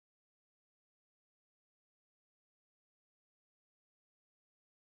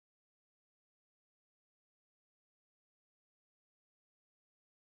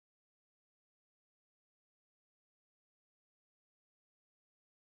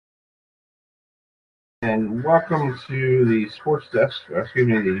and welcome to the Sports Desk, the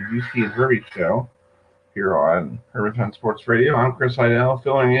Uski and Herbie show here on Herbie Sports Radio. I'm Chris Heidel,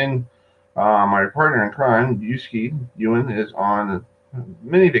 filling in. My partner in crime, Uski Ewan, is on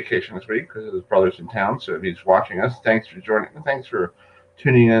mini vacation this week because his brother's in town, so if he's watching us, thanks for joining. Thanks for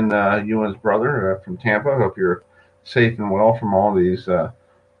tuning in, Ewan's brother from Tampa. Hope you're safe and well from all these the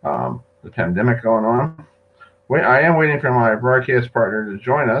pandemic going on. I am waiting for my broadcast partner to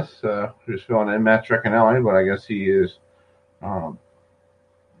join us, who's filling in, Matt Trecanelli, but I guess he is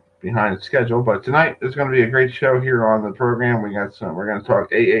behind the schedule. But tonight is going to be a great show here on the program. We're going to talk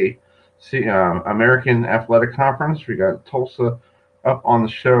AAC, American Athletic Conference. We got Tulsa up on the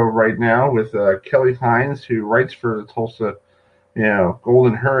show right now with Kelly Hines, who writes for the Tulsa,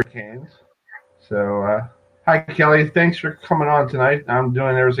 Golden Hurricanes. So, hi, Kelly. Thanks for coming on tonight. I'm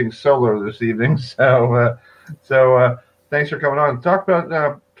doing everything solo this evening, so thanks for coming on. Talk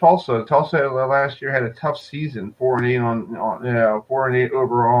about Tulsa. Tulsa last year had a tough season, 4-8 on 4-8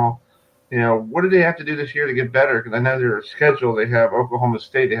 overall. What do they have to do this year to get better? Because I know their schedule. They have Oklahoma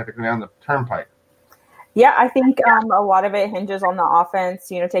State. They have to go down the turnpike. Yeah, I think a lot of it hinges on the offense.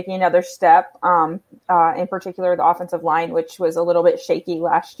 Taking another step. In particular, the offensive line, which was a little bit shaky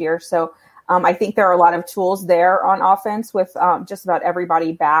last year. So I think there are a lot of tools there on offense with just about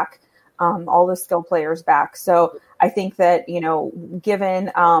everybody back. All the skill players back. So I think that, given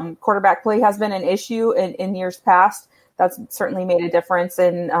quarterback play has been an issue in years past, that's certainly made a difference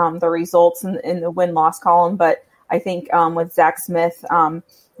in the results in the win-loss column. But I think with Zach Smith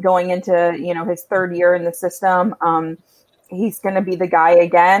going into, his third year in the system, he's going to be the guy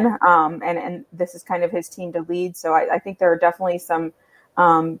again. And this is kind of his team to lead. So I think there are definitely some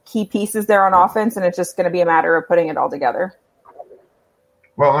key pieces there on offense, and it's just going to be a matter of putting it all together.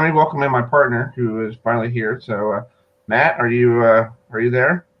 Well, let me welcome in my partner, who is finally here. So, Matt, are you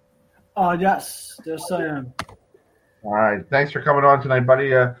there? Yes, I am. All right, thanks for coming on tonight,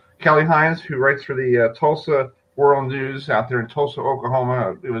 buddy. Kelly Hines, who writes for the Tulsa World News out there in Tulsa,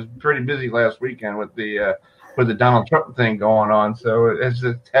 Oklahoma. It was pretty busy last weekend with the Donald Trump thing going on. So,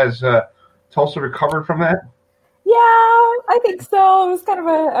 has Tulsa recovered from that? Yeah, I think so. It was kind of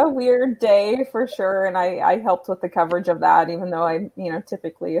a weird day for sure. And I helped with the coverage of that, even though I'm,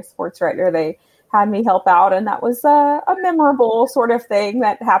 typically a sports writer. They had me help out. And that was a memorable sort of thing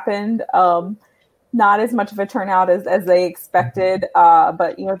that happened. Not as much of a turnout as they expected.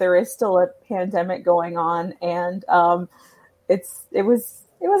 But, there is still a pandemic going on. And it was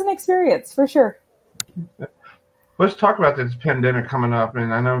an experience for sure. Let's talk about this pandemic coming up.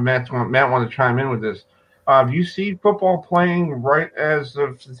 And I know Matt wanted to chime in with this. Do you see football playing right as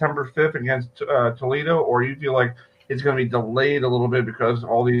of September 5th against Toledo, or you feel like it's going to be delayed a little bit because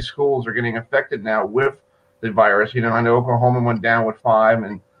all these schools are getting affected now with the virus? I know Oklahoma went down with 5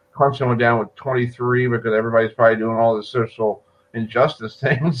 and Clemson went down with 23 because everybody's probably doing all the social injustice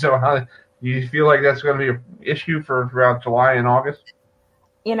things. So how do you feel like that's going to be an issue for throughout July and August?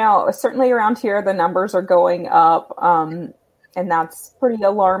 Certainly around here, the numbers are going up. And that's pretty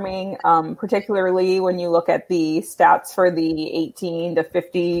alarming, particularly when you look at the stats for the 18 to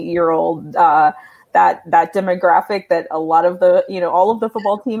 50-year-old, that demographic that a lot of the, all of the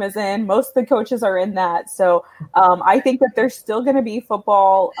football team is in. Most of the coaches are in that. So I think that there's still going to be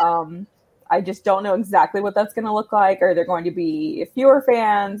football. I just don't know exactly what that's going to look like. Are there going to be fewer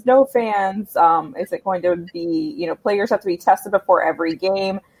fans, no fans? Is it going to be, players have to be tested before every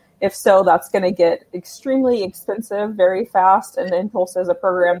game? If so, that's going to get extremely expensive very fast. And then Tulsa is a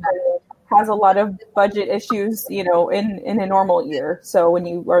program that has a lot of budget issues, in a normal year. So when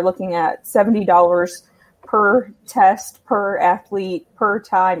you are looking at $70 per test, per athlete, per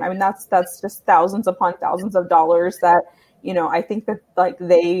time, I mean, that's just thousands upon thousands of dollars that, I think that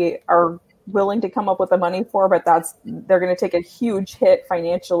they are willing to come up with the money for, but they're going to take a huge hit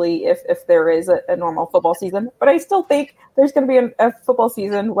financially if there is a normal football season. But I still think there's going to be a football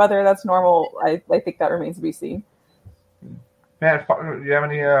season. Whether that's normal, I think that remains to be seen. Matt, do you have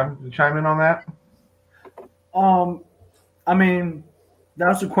any chime in on that? I mean, that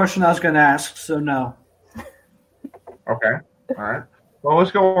was the question I was going to ask, so no. Okay, all right. Well,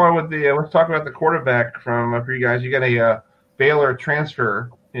 let's go on with let's talk about the quarterback for you guys. You got a Baylor transfer.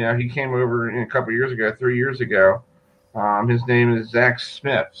 He came over a couple of years ago, 3 years ago. His name is Zach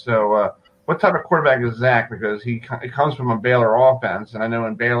Smith. So what type of quarterback is Zach? Because he comes from a Baylor offense. And I know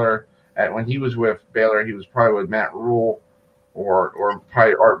in Baylor, when he was with Baylor, he was probably with Matt Rule or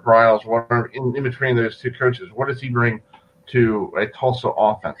probably Art Briles, whatever, in between those two coaches. What does he bring to a Tulsa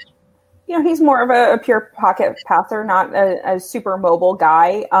offense? He's more of a pure pocket passer, not a super mobile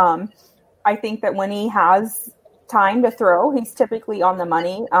guy. I think that when he has time to throw. He's typically on the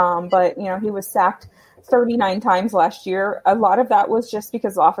money, but he was sacked 39 times last year. A lot of that was just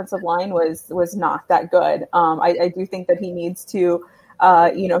because the offensive line was not that good. I do think that he needs to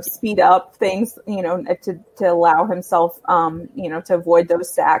speed up things, to allow himself, to avoid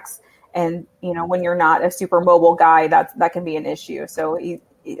those sacks. And, when you're not a super mobile guy, that can be an issue. So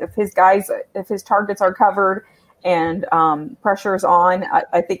if his targets are covered and pressure's on,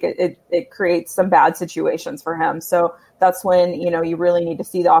 I think it creates some bad situations for him. So that's when, you really need to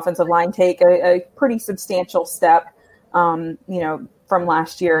see the offensive line take a pretty substantial step, from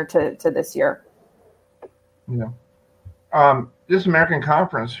last year to this year. Yeah. This American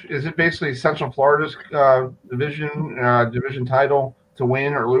Conference, is it basically Central Florida's division title to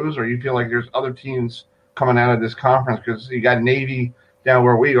win or lose, or you feel like there's other teams coming out of this conference? Because you got Navy down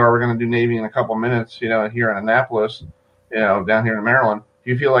where we are. We're going to do Navy in a couple minutes, here in Annapolis, down here in Maryland.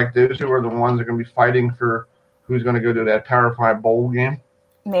 Do you feel like those two are the ones that are going to be fighting for who's going to go to that Power 5 bowl game?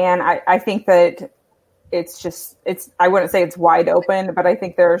 Man, I think that I wouldn't say it's wide open, but I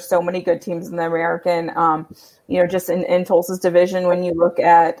think there are so many good teams in the American, just in Tulsa's division. When you look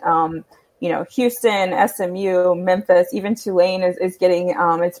at, Houston, SMU, Memphis, even Tulane is getting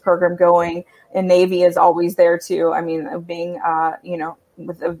its program going, and Navy is always there too. I mean, being,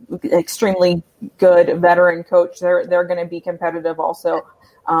 with an extremely good veteran coach, they're going to be competitive also.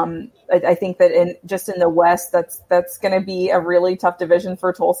 I think that in the West, that's going to be a really tough division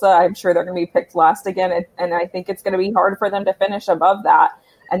for Tulsa. I'm sure they're going to be picked last again, and I think it's going to be hard for them to finish above that.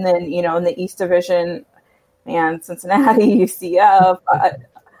 And then, in the East Division, man, Cincinnati, UCF,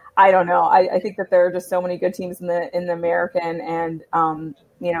 I don't know. I think that there are just so many good teams in the American, and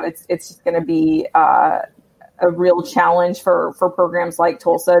it's just going to be a real challenge for programs like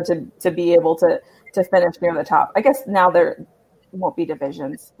Tulsa to be able to finish near the top. I guess now there won't be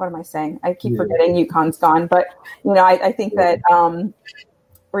divisions. What am I saying? I keep forgetting UConn's gone, but I think that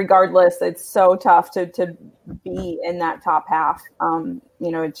regardless, it's so tough to be in that top half.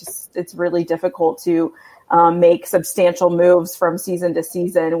 It's really difficult to make substantial moves from season to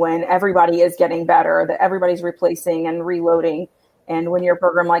season when everybody is getting better, that everybody's replacing and reloading. And when you're a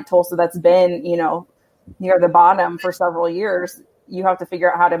program like Tulsa that's been, near the bottom for several years, you have to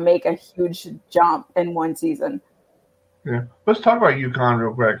figure out how to make a huge jump in one season. Yeah. Let's talk about UConn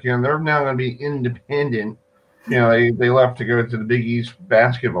real quick. They're now going to be independent. They left to go to the Big East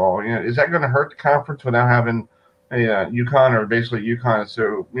basketball. Is that going to hurt the conference without having a UConn, or basically UConn?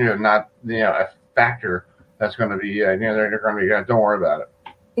 So, not, a factor that's going to be, they're going to be, don't worry about it.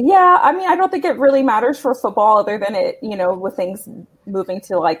 Yeah, I mean, I don't think it really matters for football other than it, with things moving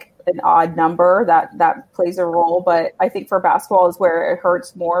to like an odd number that plays a role. But I think for basketball is where it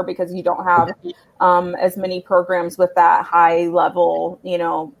hurts more because you don't have as many programs with that high level,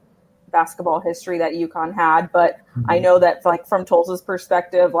 basketball history that UConn had. But I know that like from Tulsa's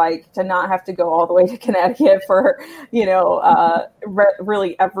perspective, like to not have to go all the way to Connecticut for,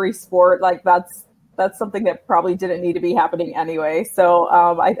 really every sport, like that's something that probably didn't need to be happening anyway. So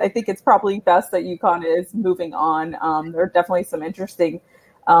I think it's probably best that UConn is moving on. There are definitely some interesting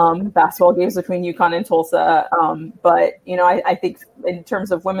basketball games between UConn and Tulsa. But, I think in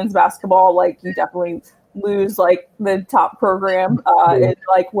terms of women's basketball, like you definitely lose like the top program in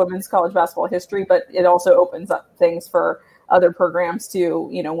like women's college basketball history, but it also opens up things for other programs to,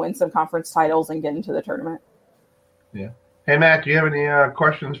 win some conference titles and get into the tournament. Yeah. Hey, Matt, do you have any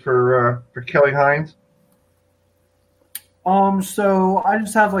questions for Kelly Hines? So I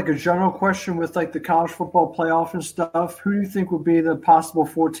just have like a general question with like the college football playoff and stuff. Who do you think would be the possible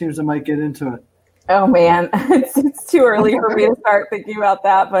 4 teams that might get into it? Oh man, it's too early for me to start thinking about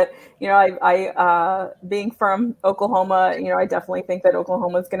that. But I being from Oklahoma, I definitely think that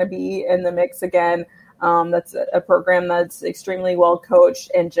Oklahoma is going to be in the mix again. That's a program that's extremely well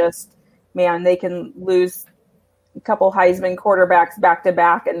coached, and just man, they can lose a couple Heisman quarterbacks back to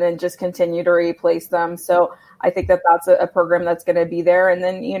back and then just continue to replace them. So I think that that's a program that's going to be there. And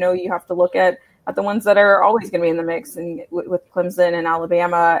then, you have to look at the ones that are always going to be in the mix, and with Clemson and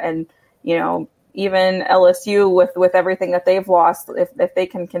Alabama and, even LSU with everything that they've lost, if they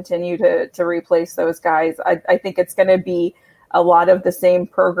can continue to replace those guys, I think it's going to be a lot of the same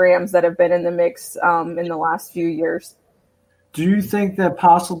programs that have been in the mix in the last few years. Do you think that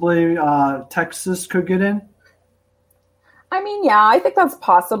possibly Texas could get in? I mean, yeah, I think that's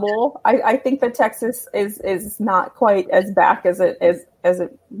possible. I think that Texas is not quite as back as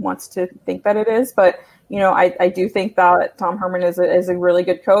it wants to think that it is. But, I do think that Tom Herman is a really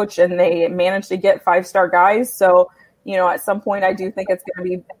good coach, and they managed to get 5-star guys. So, at some point, I do think it's going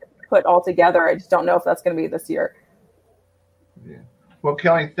to be put all together. I just don't know if that's going to be this year. Yeah. Well,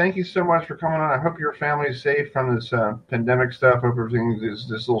 Kelly, thank you so much for coming on. I hope your family is safe from this pandemic stuff. Hope everything, this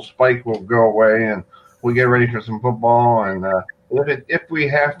little spike will go away, and we get ready for some football. And if we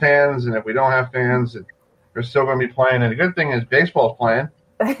have fans, and if we don't have fans, they're still going to be playing. And the good thing is baseball's playing.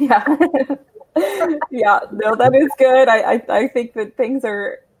 Yeah. Yeah, no, that is good. I think that things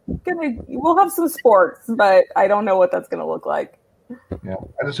are we'll have some sports, but I don't know what that's going to look like. Yeah,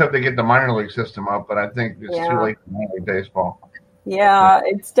 I just hope they get the minor league system up, but I think it's too late for minor league baseball. Yeah,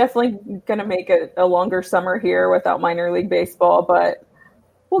 it's definitely going to make it a longer summer here without minor league baseball, but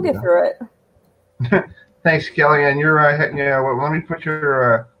we'll get through it. Thanks, Kelly. And you're, let me put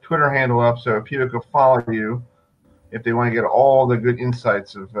your Twitter handle up so people can follow you if they want to get all the good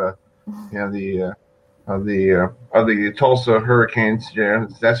insights of the Tulsa Hurricanes. Yeah,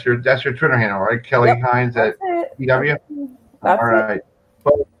 that's your Twitter handle, right? Kelly Hines at PW. All right.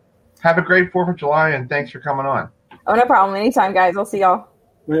 Well, have a great 4th of July, and thanks for coming on. Oh, no problem. Anytime, guys. I'll see y'all.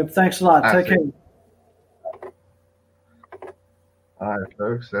 Thanks a lot. Take care. All right,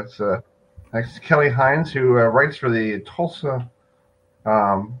 folks. That's Kelly Hines, who writes for the Tulsa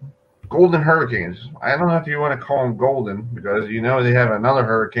Golden Hurricanes. I don't know if you want to call them Golden because they have another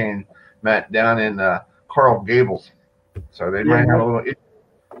hurricane, Matt, down in Coral Gables. So they might have a little.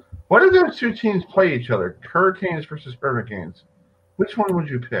 What do those two teams play each other? Hurricanes versus Hurricanes. Which one would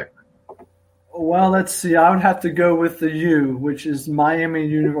you pick? Well, let's see. I would have to go with the U, which is Miami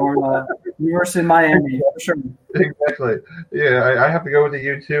University of Miami. Sure. Exactly. Yeah, I have to go with the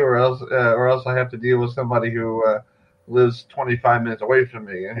U too, or else I have to deal with somebody who lives 25 minutes away from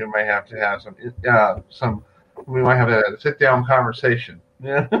me, and who may have to have some. We might have a sit-down conversation.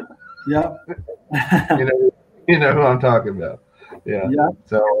 Yeah. Yeah. you know who I'm talking about. Yeah.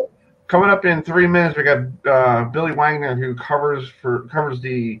 So coming up in 3 minutes, we got Billy Wagner, who covers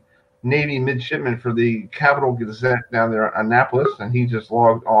the Navy midshipman for the Capital Gazette down there in Annapolis, and he just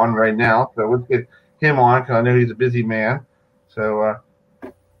logged on right now. So let's get him on because I know he's a busy man. So,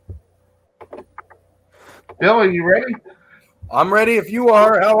 Bill, are you ready? I'm ready if you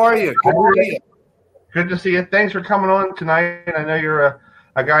are. How are you? Good to see you. Good to see you. Thanks for coming on tonight. I know you're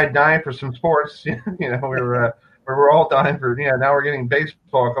a guy dying for some sports. We're all dying for. Now we're getting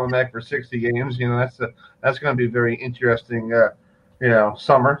baseball coming back for 60 games. That's going to be very interesting.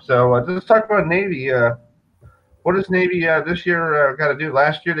 Summer. So let's talk about Navy. What does Navy this year got to do?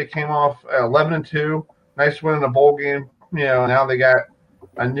 Last year they came off 11-2, nice win in the bowl game. Now they got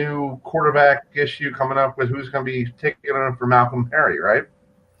a new quarterback issue coming up with who's going to be taking on for Malcolm Perry, right?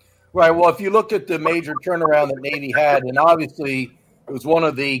 Right. Well, if you look at the major turnaround that Navy had, and obviously it was one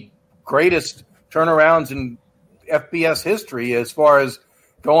of the greatest turnarounds in FBS history as far as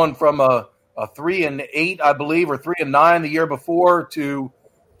going from a 3-8, I believe, or 3-9 the year before to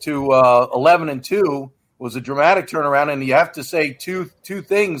 11-2 was a dramatic turnaround. And you have to say two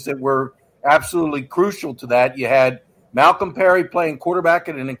things that were absolutely crucial to that. You had Malcolm Perry playing quarterback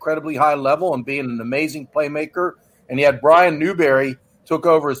at an incredibly high level and being an amazing playmaker, and you had Brian Newberry took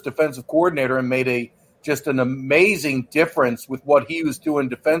over as defensive coordinator and made just an amazing difference with what he was doing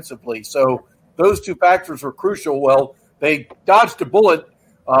defensively. So those two factors were crucial. Well, they dodged a bullet.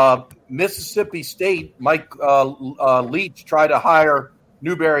 Mississippi State, Mike Leach tried to hire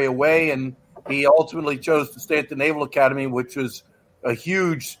Newberry away, and he ultimately chose to stay at the Naval Academy, which was a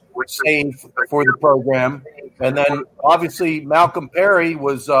huge save for the program. And then, obviously, Malcolm Perry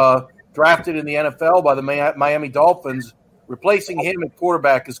was drafted in the NFL by the Miami Dolphins. Replacing him at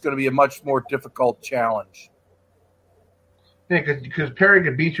quarterback is going to be a much more difficult challenge. Yeah, because Perry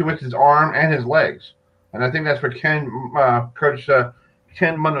could beat you with his arm and his legs. And I think that's what Coach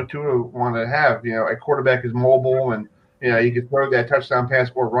Ken Monotulo wanted to have. A quarterback is mobile, and you could throw that touchdown pass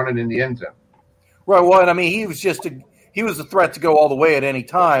or run it in the end zone. Right. Well, and I mean, he was a threat to go all the way at any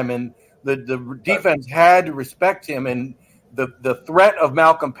time, and the defense had to respect him. And the threat of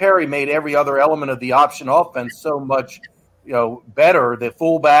Malcolm Perry made every other element of the option offense so much better. The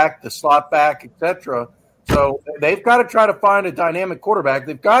fullback, the slot back, etc. So they've got to try to find a dynamic quarterback.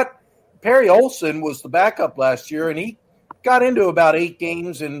 They've got Perry Olson was the backup last year, and he got into about 8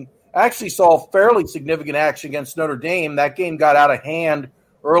 games and actually saw fairly significant action against Notre Dame. That game got out of hand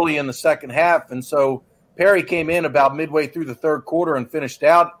early in the second half, and so Perry came in about midway through the third quarter and finished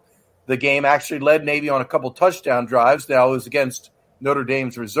out the game, actually led Navy on a couple touchdown drives. Now it was against Notre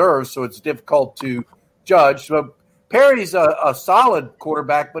Dame's reserves, so it's difficult to judge. So Perry's a solid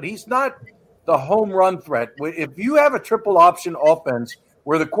quarterback, but he's not the home run threat. If you have a triple option offense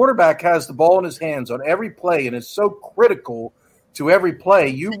where the quarterback has the ball in his hands on every play and is so critical to every play,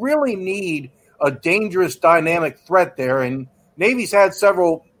 you really need a dangerous dynamic threat there. And Navy's had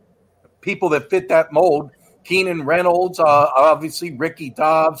several people that fit that mold. Keenan Reynolds, obviously Ricky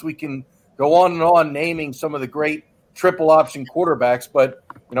Dobbs. We can go on and on naming some of the great triple option quarterbacks. But,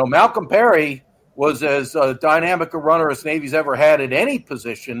 Malcolm Perry was as dynamic a runner as Navy's ever had at any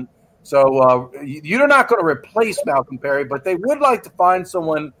position. So you're not going to replace Malcolm Perry, but they would like to find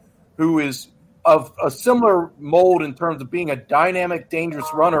someone who is of a similar mold in terms of being a dynamic, dangerous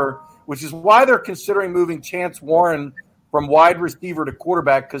runner, which is why they're considering moving Chance Warren from wide receiver to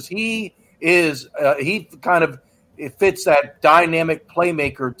quarterback, because he is he kind of fits that dynamic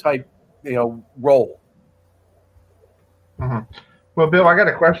playmaker type role. Mm-hmm. Well, Bill, I got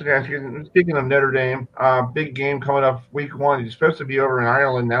a question to ask you. Speaking of Notre Dame, big game coming up week 1. You're supposed to be over in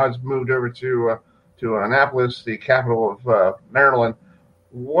Ireland. Now it's moved over to Annapolis, the capital of Maryland.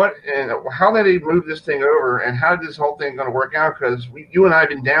 What and how did they move this thing over, and how is this whole thing going to work out? Because you and I have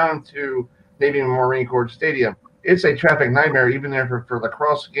been down to Navy Marine Corps Stadium. It's a traffic nightmare, even there for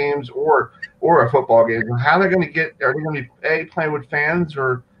lacrosse games or a football game. How are they going to get? Are they going to be A, playing with fans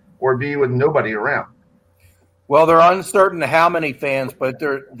or B, with nobody around? Well, they're uncertain how many fans, but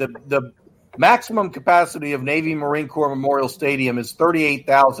the maximum capacity of Navy Marine Corps Memorial Stadium is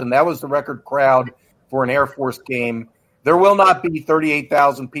 38,000. That was the record crowd for an Air Force game. There will not be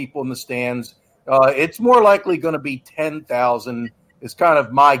 38,000 people in the stands. It's more likely going to be 10,000 is kind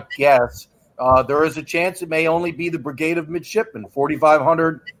of my guess. There is a chance it may only be the Brigade of Midshipmen,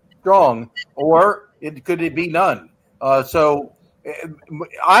 4,500 strong, or could it be none? So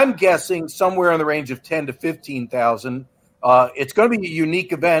I'm guessing somewhere in the range of 10 to 15,000. It's going to be a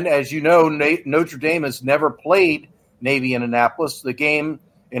unique event. As you know, Notre Dame has never played Navy in Annapolis. The game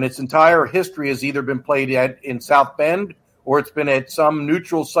in its entire history has either been played in South Bend or it's been at some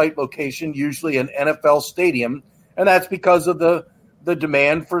neutral site location, usually an NFL stadium, and that's because of the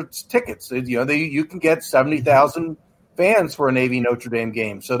demand for tickets. You can get 70,000 fans for a Navy Notre Dame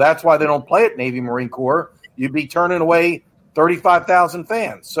game, so that's why they don't play at Navy Marine Corps. You'd be turning away 35,000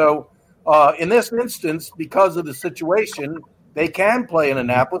 fans. So in this instance, because of the situation, they can play in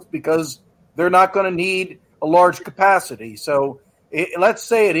Annapolis because they're not going to need a large capacity. So let's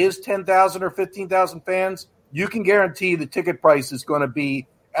say it is 10,000 or 15,000 fans. You can guarantee the ticket price is going to be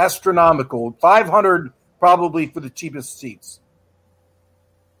astronomical. 500 probably for the cheapest seats.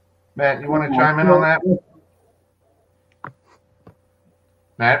 Matt, you want to chime in on that?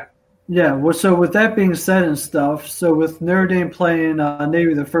 Matt? Yeah, well, so with that being said and stuff, so with Notre Dame playing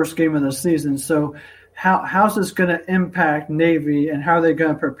Navy the first game of the season, so how's this going to impact Navy and how are they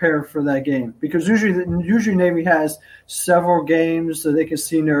going to prepare for that game? Because usually Navy has several games so they can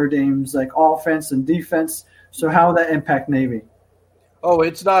see Notre Dame's like offense and defense. So how will that impact Navy? Oh,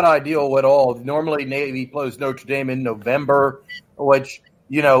 it's not ideal at all. Normally Navy plays Notre Dame in November, which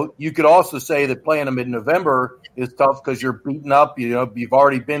you could also say that playing them in November is tough because you're beaten up. You've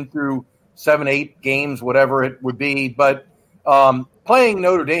already been through 7, 8 games, whatever it would be. But playing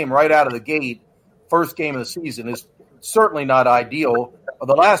Notre Dame right out of the gate, first game of the season, is certainly not ideal.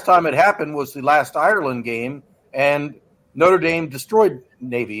 The last time it happened was the last Ireland game, and Notre Dame destroyed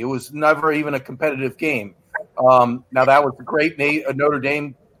Navy. It was never even a competitive game. Now, that was a great Notre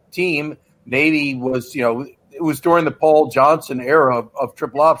Dame team. Navy was, it was during the Paul Johnson era of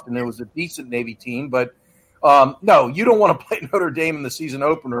triple option. It was a decent Navy team, but no, you don't want to play Notre Dame in the season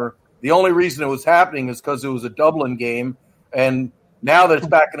opener. The only reason it was happening is because it was a Dublin game, and now that it's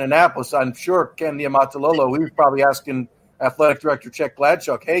back in Annapolis, I'm sure Ken Niumatalolo, he was probably asking Athletic Director Chet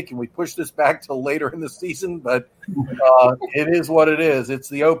Gladchuk, hey, can we push this back till later in the season? But it is what it is. It's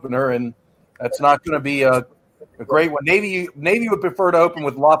the opener, and that's not going to be a great one. Navy would prefer to open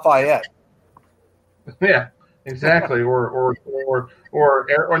with Lafayette. Yeah. Exactly, or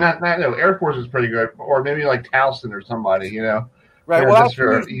not. No, Air Force is pretty good, or maybe like Towson or somebody, Right. Well, that's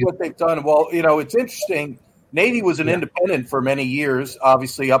what they've done. Well, it's interesting. Navy was an independent for many years,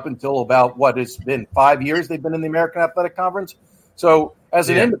 obviously up until about it's been 5 years they've been in the American Athletic Conference. So as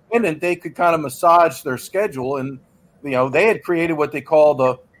an independent, they could kind of massage their schedule, and they had created what they call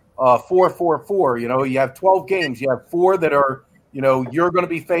the 4-4-4. You have 12 games. You have 4 that are you're going to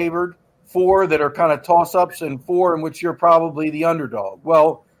be favored. 4 that are kind of toss-ups, and 4 in which you're probably the underdog.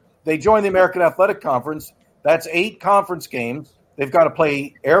 Well, they joined the American Athletic Conference. That's 8 conference games. They've got to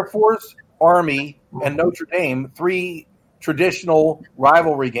play Air Force, Army, and Notre Dame, 3 traditional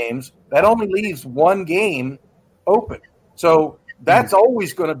rivalry games. That only leaves 1 game open. So that's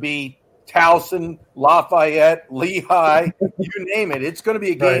always going to be Towson, Lafayette, Lehigh, you name it. It's going to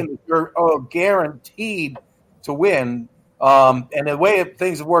be a game that you're guaranteed to win. And the way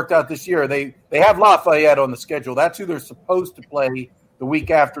things have worked out this year, they have Lafayette on the schedule. That's who they're supposed to play the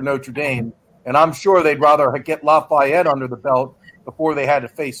week after Notre Dame. And I'm sure they'd rather get Lafayette under the belt before they had to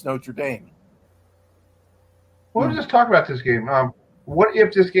face Notre Dame. Well, let's just talk about this game. What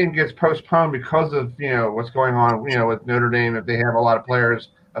if this game gets postponed because of what's going on with Notre Dame? If they have a lot of players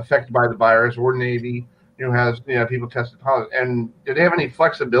affected by the virus, or Navy has people tested positive, and do they have any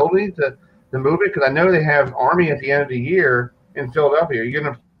flexibility to move it? Because I know they have Army at the end of the year in Philadelphia. Are you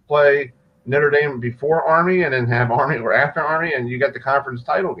going to play Notre Dame before Army and then have Army or after Army, and you got the conference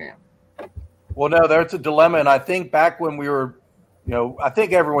title game? Well, no, there's a dilemma, and I think back when we were, I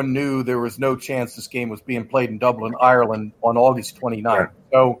think everyone knew there was no chance this game was being played in Dublin, Ireland on August 29th. Right.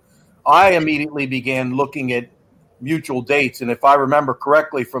 So I immediately began looking at mutual dates, and if I remember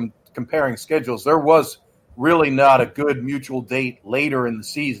correctly from comparing schedules, there was really not a good mutual date later in the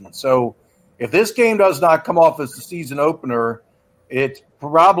season. So if this game does not come off as the season opener, it's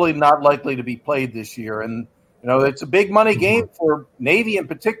probably not likely to be played this year. And, it's a big money game for Navy in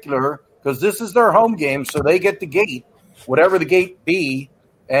particular, because this is their home game, so they get the gate, whatever the gate be.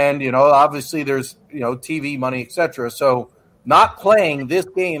 And, obviously there's, TV money, et cetera. So not playing this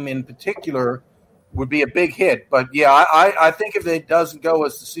game in particular would be a big hit. But, yeah, I think if it doesn't go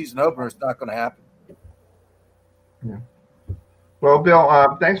as the season opener, it's not going to happen. Yeah. Well,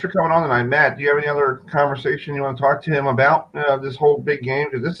 Bill, thanks for coming on tonight. Matt, do you have any other conversation you want to talk to him about this whole big game?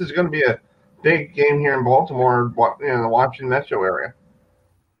 Because this is going to be a big game here in Baltimore, the Washington metro area.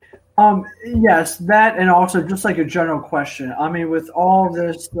 Yes, that, and also just like a general question. I mean, with all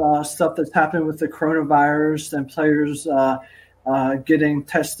this stuff that's happened with the coronavirus and players getting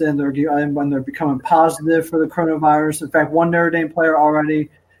tested when they're becoming positive for the coronavirus. In fact, one Notre Dame player already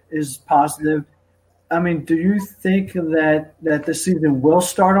is positive. I mean, do you think that the season will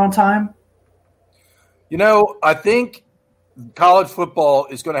start on time? I think college football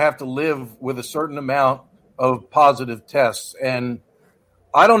is going to have to live with a certain amount of positive tests. And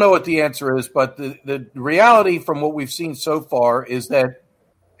I don't know what the answer is, but the reality from what we've seen so far is that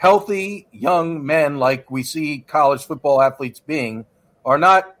healthy young men, like we see college football athletes being, are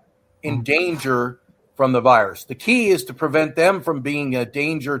not in danger from the virus. The key is to prevent them from being a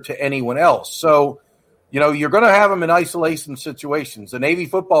danger to anyone else. So, you're going to have them in isolation situations. The Navy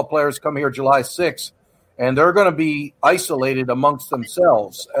football players come here July 6th, and they're going to be isolated amongst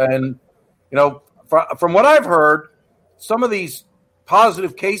themselves. And, from what I've heard, some of these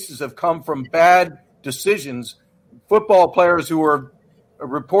positive cases have come from bad decisions. Football players who are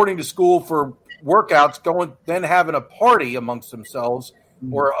reporting to school for workouts, then having a party amongst themselves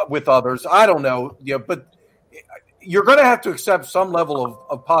or with others. I don't know. But you're going to have to accept some level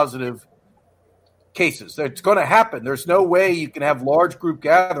of positive cases. It's going to happen. There's no way you can have large group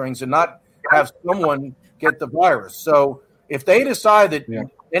gatherings and not have someone get the virus. So if they decide that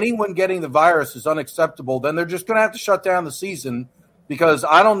anyone getting the virus is unacceptable, then they're just going to have to shut down the season, because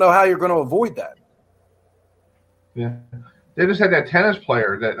I don't know how you're going to avoid that. Yeah. They just had that tennis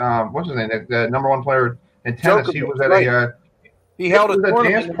player that, what's his name, the number one player in tennis. Joker, he was at he held a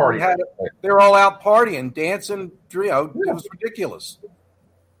dance party. They were all out partying, dancing. It was ridiculous.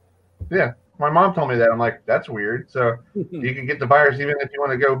 Yeah. My mom told me that. I'm like, that's weird. So you can get the virus even if you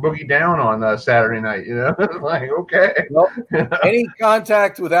want to go boogie down on Saturday night, like, okay. Well, any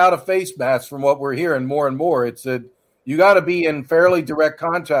contact without a face mask, from what we're hearing more and more, it's that you got to be in fairly direct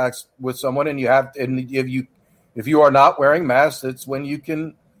contacts with someone, and if you are not wearing masks, it's when you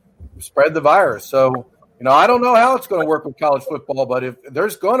can spread the virus. So, I don't know how it's going to work with college football, but if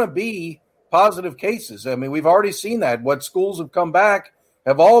there's going to be positive cases, I mean, we've already seen that. What schools have come back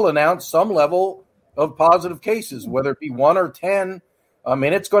have all announced some level of positive cases, whether it be 1 or 10. I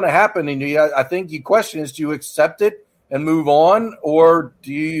mean, it's going to happen. And I think the question is, do you accept it and move on, or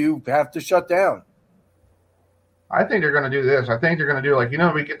do you have to shut down? I think they're going to do this. I think they're going to do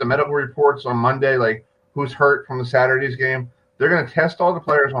we get the medical reports on Monday, like who's hurt from the Saturday's game. They're going to test all the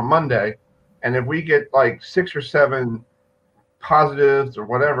players on Monday. And if we get like 6 or 7 positives or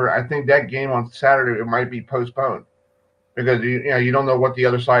whatever, I think that game on Saturday, it might be postponed. Because you don't know what the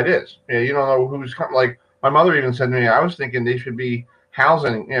other side is. You don't know who's coming. Like my mother even said to me, I was thinking they should be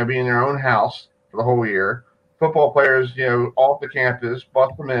housing, be in their own house for the whole year. Football players, off the campus,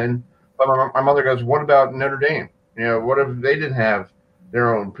 bust them in. But my mother goes, what about Notre Dame? What if they didn't have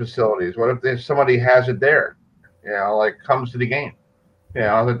their own facilities? What if somebody has it there? Comes to the game.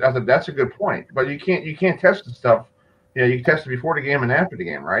 I said that's a good point. But you can't test the stuff. You can test it before the game and after the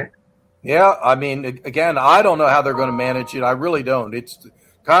game, right? Yeah, I mean, again, I don't know how they're going to manage it. I really don't. It's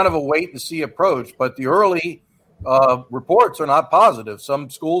kind of a wait-and-see approach, but the early reports are not positive.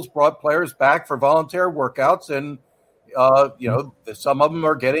 Some schools brought players back for voluntary workouts, and, some of them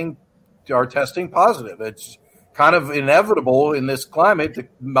are testing positive. It's kind of inevitable in this climate.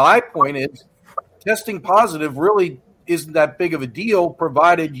 My point is testing positive really isn't that big of a deal,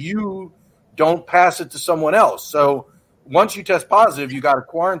 provided you don't pass it to someone else. So once you test positive, you got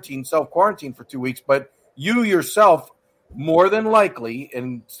to self-quarantine for 2 weeks. But you yourself, more than likely,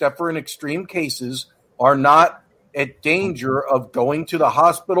 except for in extreme cases, are not at danger of going to the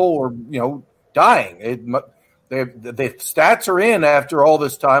hospital or, dying. The stats are in after all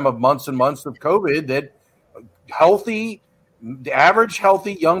this time of months and months of COVID that the average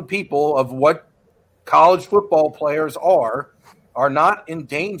healthy young people of what college football players are not in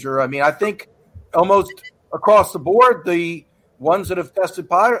danger. I mean, I think almost across the board, the ones that have tested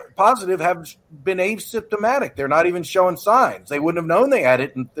positive have been asymptomatic. They're not even showing signs. They wouldn't have known they had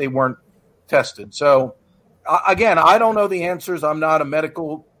it and they weren't tested. So, again, I don't know the answers. I'm not a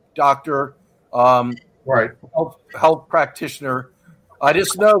medical doctor, right? Health practitioner. I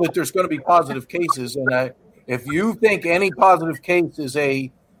just know that there's going to be positive cases, and if you think any positive case is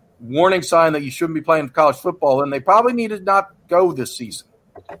a warning sign that you shouldn't be playing college football, then they probably need to not go this season.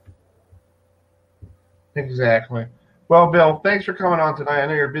 Exactly. Well, Bill, thanks for coming on tonight. I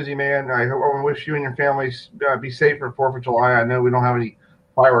know you're a busy man. I wish you and your families be safe for 4th of July. I know we don't have any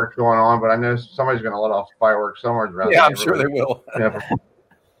fireworks going on, but I know somebody's going to let off fireworks somewhere around. Yeah, I'm sure they will. Yeah.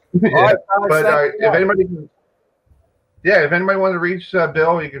 Yeah. But if anybody wanted to reach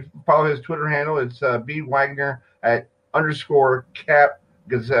Bill, you can follow his Twitter handle. It's @Wagner _Cap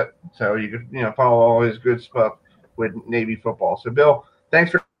Gazette. So you can follow all his good stuff with Navy football. So Bill,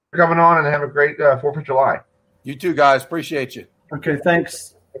 thanks for coming on and have a great 4th of July. You too, guys. Appreciate you. Okay,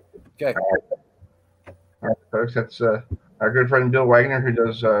 thanks. Okay. All right, folks. That's our good friend Bill Wagner, who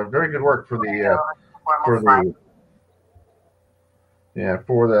does very good work for the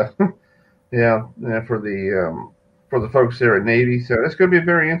folks there at Navy. So it's going to be a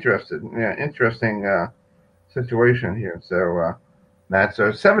very interesting situation here. So Matt,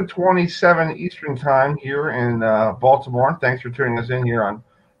 so 7:27 Eastern time here in Baltimore. Thanks for tuning us in here on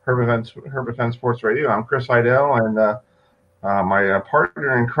Herb Event Sports Radio. I'm Chris Heidel, and my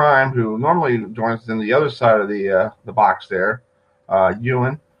partner in crime, who normally joins us in the other side of the box there,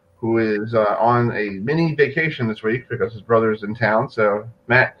 Ewan, who is on a mini vacation this week because his brother's in town. So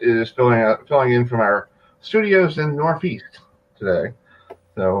Matt is filling in from our studios in Northeast today.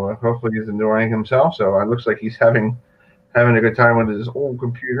 So hopefully he's enjoying himself. So it looks like he's having a good time with his old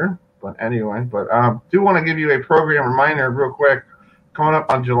computer. But anyway, do want to give you a program reminder real quick. Coming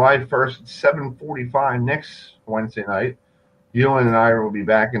up on July 1st at 7:45 next Wednesday night, Ewan and I will be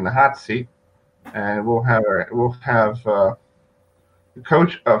back in the hot seat, and we'll have the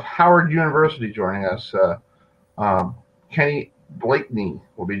coach of Howard University joining us. Kenny Blakeney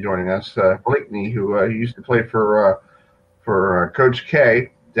will be joining us. Blakeney, who used to play for Coach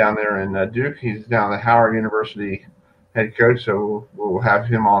K down there in Duke. He's now the Howard University head coach, so we'll have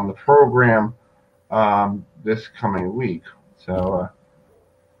him on the program this coming week. So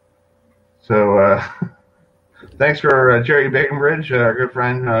thanks for Jerry Baconbridge, our good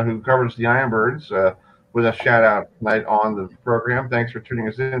friend who covers the Ironbirds, with a shout out tonight on the program. Thanks for tuning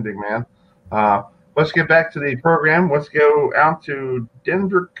us in, big man. Let's get back to the program. Let's go out to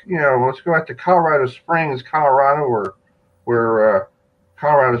Denver. Let's go out to Colorado Springs, Colorado, where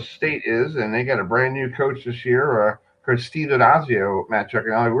Colorado State is, and they got a brand new coach this year. Coach Steve D'Adazio, Matt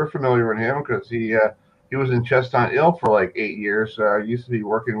Chuckinelli. We're familiar with him because he was in Chestnut Hill for like 8 years. Used to be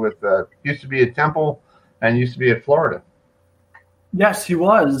working with, used to be at Temple and used to be at Florida. Yes, he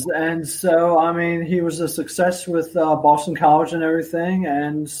was. And so, I mean, he was a success with Boston College and everything.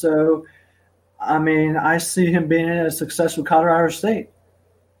 And so, I mean, I see him being a success with Colorado State.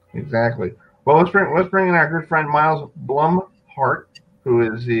 Exactly. Well, let's bring in our good friend Miles Blumhardt,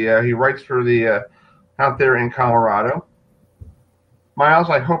 who is he writes for the out there in Colorado. Miles,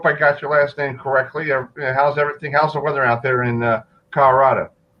 I hope I got your last name correctly. How's everything? How's the weather out there in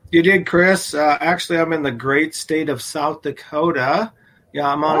Colorado? You did, Chris. Actually, I'm in the great state of South Dakota. Yeah,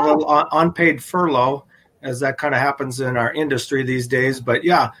 I'm on a little unpaid furlough, as that kind of happens in our industry these days. But,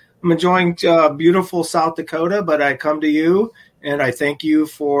 yeah, I'm enjoying beautiful South Dakota, but I come to you, and I thank you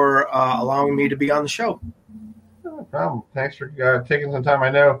for allowing me to be on the show. No problem. Thanks for taking some time. I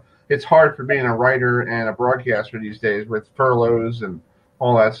know it's hard for being a writer and a broadcaster these days with furloughs and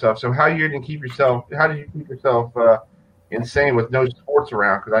all that stuff. So how did you keep yourself insane with no sports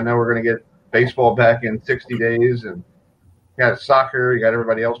around? Because I know we're going to get baseball back in 60 days, and you got soccer, you got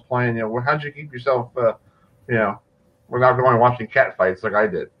everybody else playing. How did you keep yourself, without going and watching cat fights like I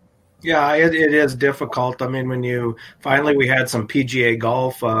did? Yeah, it is difficult. I mean, we had some PGA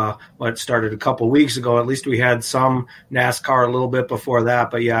golf, what started a couple of weeks ago. At least we had some NASCAR a little bit before that.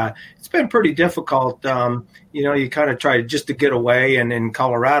 But, yeah, it's been pretty difficult. You kind of try just to get away. And in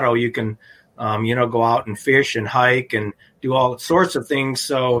Colorado, you can go out and fish and hike and do all sorts of things.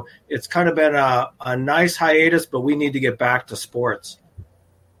 So it's kind of been a nice hiatus, but we need to get back to sports.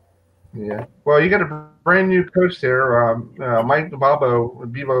 Yeah. Well, you got a brand new coach there, Mike Bevo,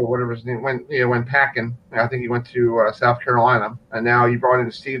 whatever his name, went packing. I think he went to South Carolina, and now you brought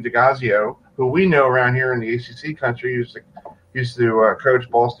in Steve DeGazio, who we know around here in the ACC country used to coach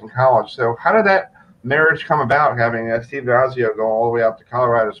Boston College. So how did that marriage come about, having Steve DeGazio go all the way up to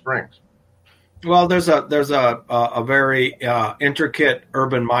Colorado Springs? Well, there's a very intricate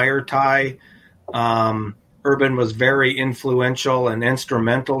Urban Meyer tie. Urban was very influential and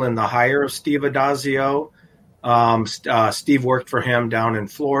instrumental in the hire of Steve DeGazio. Steve worked for him down in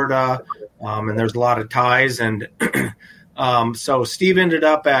Florida, and there's a lot of ties. And so Steve ended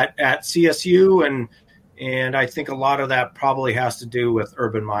up at CSU, and I think a lot of that probably has to do with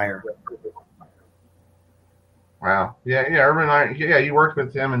Urban Meyer. Wow. Yeah, Urban Meyer. Yeah, you worked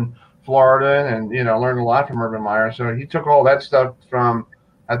with him in Florida and, learned a lot from Urban Meyer. So he took all that stuff from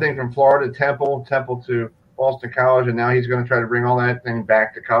Florida, Temple to Boston College, and now he's going to try to bring all that thing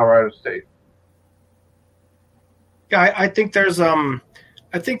back to Colorado State. Yeah, I think there's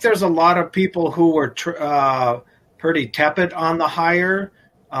a lot of people who were pretty tepid on the hire.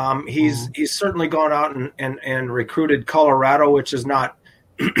 He's certainly gone out and recruited Colorado, which is not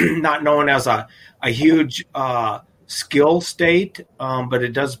not known as a huge skill state, but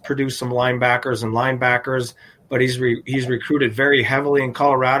it does produce some linebackers. But he's recruited very heavily in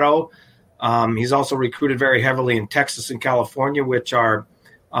Colorado. He's also recruited very heavily in Texas and California, which are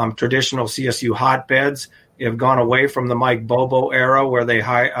traditional CSU hotbeds. They have gone away from the Mike Bobo era, where they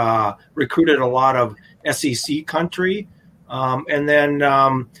recruited a lot of SEC country. And then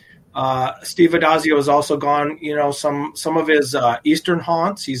Steve DeGazio has also gone, some of his eastern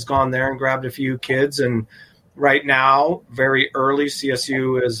haunts. He's gone there and grabbed a few kids. And right now, very early,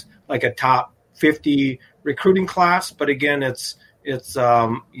 CSU is like a top 50 recruiting class. But again, it's there's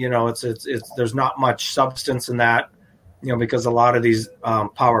not much substance in that, because a lot of these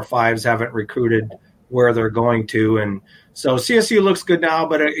Power Fives haven't recruited where they're going to. And so CSU looks good now,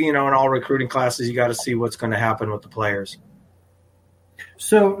 but in all recruiting classes, you got to see what's going to happen with the players.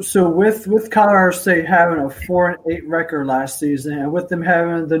 So with Colorado State having a 4-8 record last season, and with them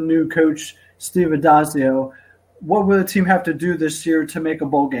having the new coach Steve DeGazio, what will the team have to do this year to make a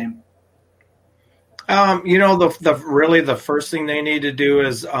bowl game? The first thing they need to do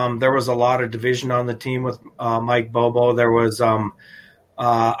is there was a lot of division on the team with Mike Bobo. There was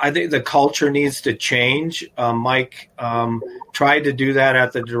I think the culture needs to change. Mike tried to do that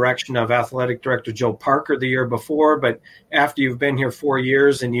at the direction of athletic director Joe Parker the year before, but after you've been here 4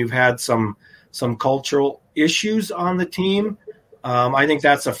 years and you've had some cultural issues on the team, I think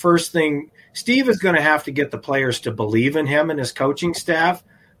that's the first thing. Steve is going to have to get the players to believe in him and his coaching staff.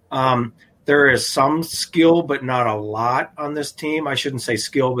 There is some skill, but not a lot on this team. I shouldn't say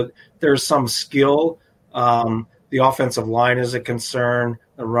skill, but there's some skill. The offensive line is a concern.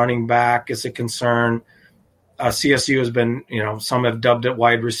 The running back is a concern. CSU has been, some have dubbed it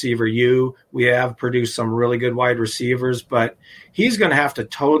wide receiver U. We have produced some really good wide receivers, but he's going to have to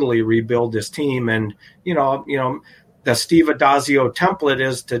totally rebuild this team. And, the Steve DeGazio template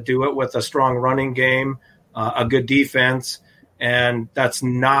is to do it with a strong running game, a good defense. And that's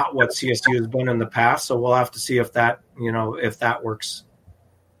not what CSU has been in the past. So we'll have to see if that works.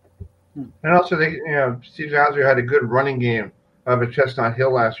 And also, Steve DeGazio had a good running game of a Chestnut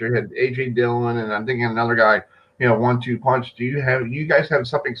Hill last year. He had A.J. Dillon, and I'm thinking another guy, 1-2 punch. Do you guys have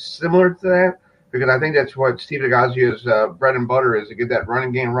something similar to that? Because I think that's what Steve DeGazio's bread and butter is, to get that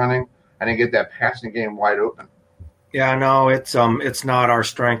running game running and then get that passing game wide open. Yeah, no, it's not our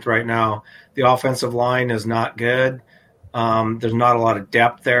strength right now. The offensive line is not good. There's not a lot of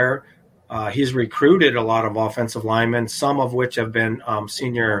depth there. He's recruited a lot of offensive linemen, some of which have been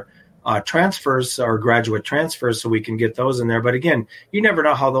senior transfers or graduate transfers, so we can get those in there. But again, you never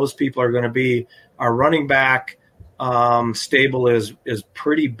know how those people are going to be. Our running back stable is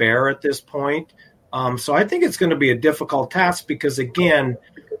pretty bare at this point. So I think it's going to be a difficult task because, again,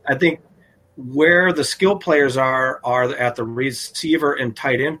 I think where the skill players are at the receiver and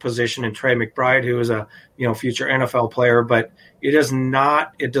tight end position, and Trey McBride, who is a future NFL player, but it does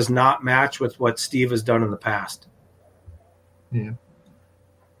not match with what Steve has done in the past. Yeah.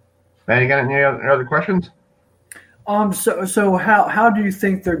 Man, you got any other questions? So how do you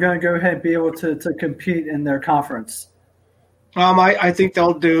think they're going to go ahead and be able to compete in their conference? I think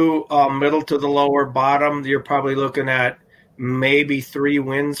they'll do middle to the lower bottom. You're probably looking at maybe 3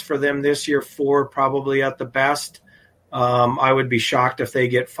 wins for them this year, 4 probably at the best. I would be shocked if they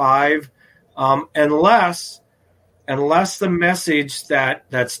get 5, unless unless the message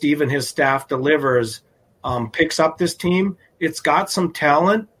that Steve and his staff delivers picks up this team. It's got some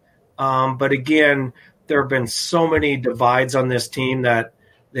talent, but again, there have been so many divides on this team that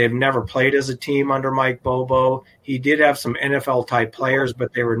they've never played as a team under Mike Bobo. He did have some NFL-type players,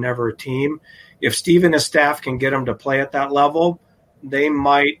 but they were never a team. If Steve and his staff can get them to play at that level, they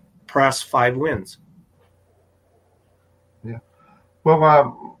might press 5 wins. Yeah.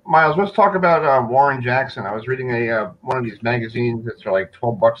 Well, Miles, let's talk about Warren Jackson. I was reading one of these magazines that's for like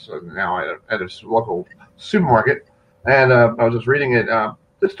 $12 now at a local supermarket, and I was just reading it.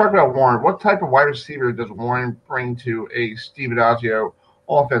 Let's talk about Warren. What type of wide receiver does Warren bring to a Steve Adazio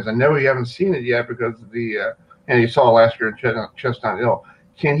offense? I know you haven't seen it yet because of the you saw last year in Chestnut Hill.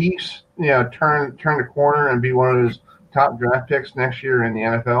 Can he, turn the corner and be one of those top draft picks next year in the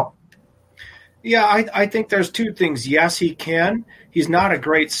NFL? Yeah, I think there's 2 things. Yes, he can. He's not a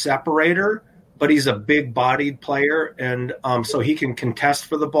great separator, but he's a big-bodied player, and so he can contest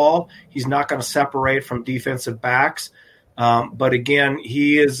for the ball. He's not going to separate from defensive backs. But again,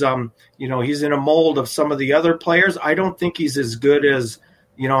 he is, he's in a mold of some of the other players. I don't think he's as good as,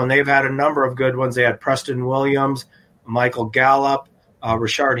 and they've had a number of good ones. They had Preston Williams, Michael Gallup,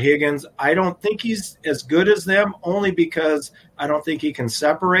 Rashard Higgins. I don't think he's as good as them, only because I don't think he can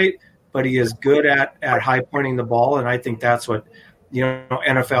separate, but he is good at high pointing the ball. And I think that's what,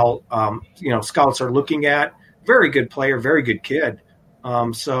 NFL, scouts are looking at. Very good player, very good kid.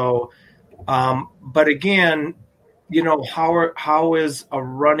 But again, how is a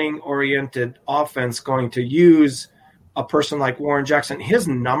running-oriented offense going to use a person like Warren Jackson? His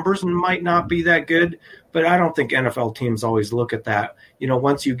numbers might not be that good, but I don't think NFL teams always look at that.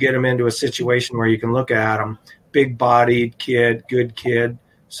 Once you get him into a situation where you can look at him, big-bodied kid, good kid.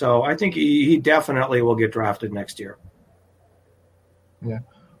 So I think he definitely will get drafted next year. Yeah.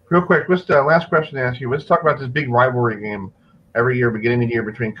 Real quick, last question to ask you. Let's talk about this big rivalry game every year, beginning of the year,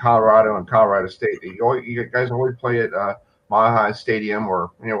 between Colorado and Colorado State. You guys always play at Mile High Stadium,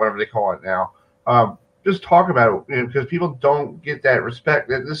 or whatever they call it now. Just talk about it, because people don't get that respect.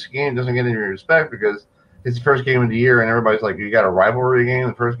 This game doesn't get any respect because it's the first game of the year, and everybody's like, "You got a rivalry game,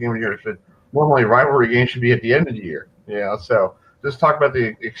 the first game of the year." Normally, rivalry game should be at the end of the year. So just talk about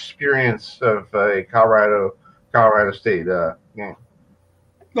the experience of a Colorado State game.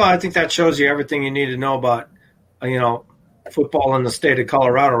 Well, I think that shows you everything you need to know about, football in the state of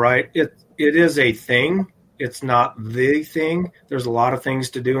Colorado, right? It is a thing. It's not the thing. There's a lot of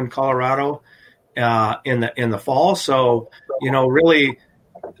things to do in Colorado in the fall. So, really,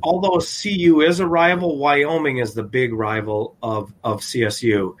 although CU is a rival, Wyoming is the big rival of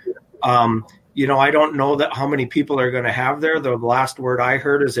CSU. I don't know that how many people are going to have there. The last word I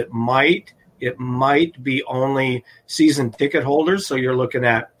heard is it might be only season ticket holders. So you're looking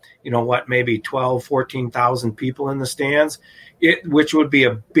at, maybe 12, 14,000 people in the stands, which would be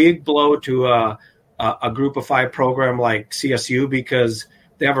a big blow to a group of 5 program like CSU, because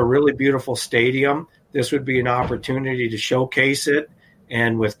they have a really beautiful stadium. This would be an opportunity to showcase it.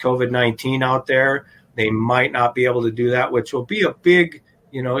 And with COVID-19 out there, they might not be able to do that, which will be a big,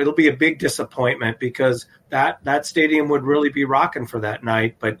 it'll be a big disappointment, because that stadium would really be rocking for that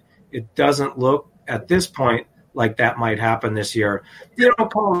night. But it doesn't look at this point like that might happen this year.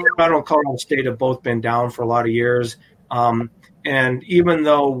 Colorado and Colorado State have both been down for a lot of years. And even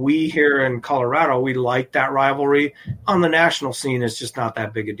though we here in Colorado, we like that rivalry, on the national scene, it's just not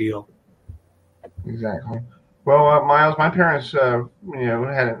that big a deal. Exactly. Well, Miles, my parents,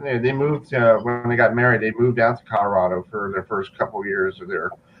 they moved when they got married. They moved out to Colorado for their first couple of years of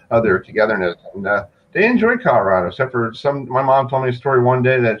their togetherness, and they enjoyed Colorado. Except for my mom told me a story one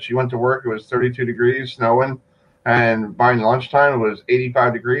day that she went to work. It was 32 degrees, snowing, and by lunchtime it was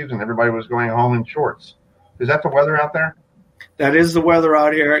 85 degrees, and everybody was going home in shorts. Is that the weather out there? That is the weather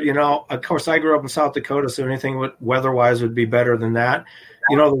out here. Of course, I grew up in South Dakota, so anything weather-wise would be better than that.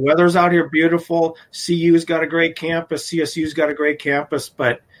 The weather's out here beautiful. CU's got a great campus. CSU's got a great campus.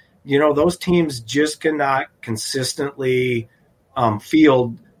 But, those teams just cannot consistently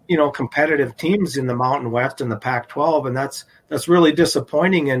field, competitive teams in the Mountain West and the Pac-12. And that's really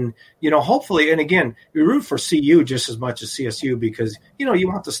disappointing. And, hopefully, and again, we root for CU just as much as CSU, because, you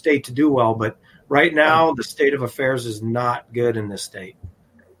want the state to do well. But right now, the state of affairs is not good in this state.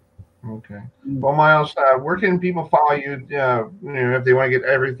 Okay. Well, Miles, where can people follow you, if they want to get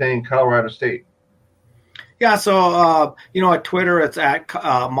everything Colorado State? Yeah, so, at Twitter, it's at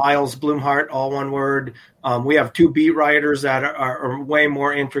Miles Blumhardt, all one word. We have 2 beat writers that are way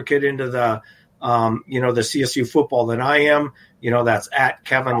more intricate into the CSU football than I am. That's at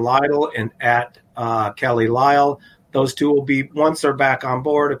Kevin Lytle and at Kelly Lyle. those two will be, once they're back on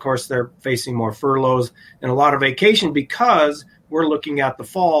board, of course, they're facing more furloughs and a lot of vacation because we're looking at the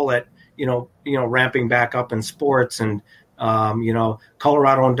fall at, ramping back up in sports. And,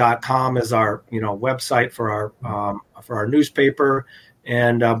 Coloradoan.com is our, website for our newspaper.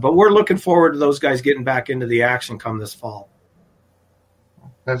 And, but we're looking forward to those guys getting back into the action come this fall.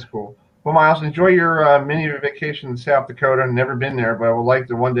 That's cool. Well, Miles, enjoy your mini vacation in South Dakota. Never been there, but I would like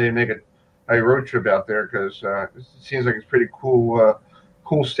to one day make a road trip out there because it seems like it's pretty cool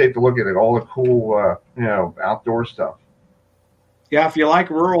state to look at it. All the cool, outdoor stuff. Yeah, if you like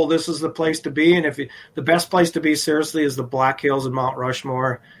rural, this is the place to be. And the best place to be, seriously, is the Black Hills and Mount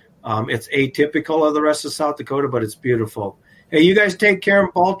Rushmore. It's atypical of the rest of South Dakota, but it's beautiful. Hey, you guys take care in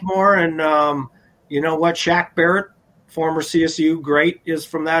Baltimore. And you know what? Shaq Barrett, former CSU great, is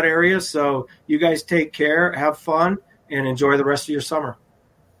from that area. So you guys take care, have fun, and enjoy the rest of your summer.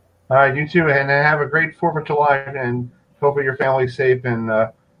 All right, you too. And have a great 4th of July. And hopefully your family's safe and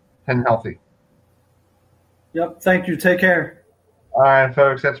healthy. Yep. Thank you. Take care. All right,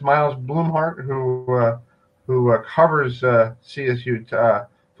 folks, that's Miles Blumhardt, who covers CSU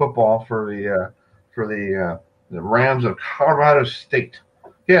football for the Rams of Colorado State.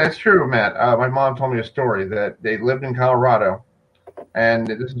 Yeah, it's true, Matt. My mom told me a story that they lived in Colorado, and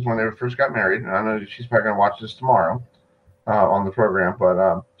this is when they first got married. And I know she's probably going to watch this tomorrow on the program,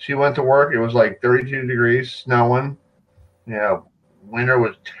 but she went to work. It was like 32 degrees, snowing. Winter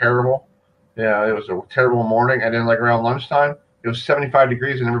was terrible. Yeah, it was a terrible morning, and then like around lunchtime, it was 75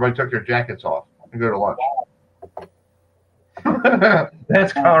 degrees, and everybody took their jackets off and go to lunch.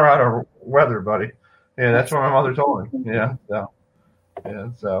 That's Colorado weather, buddy. Yeah, that's what my mother told me. Yeah,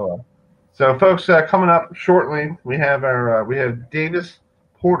 so folks, coming up shortly, we have Davis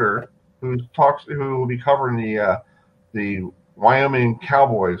Porter, who will be covering the Wyoming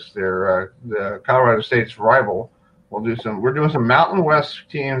Cowboys. They're the Colorado State's rival. We're doing some Mountain West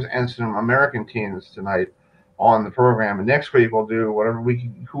teams and some American teams tonight on the program, and next week we'll do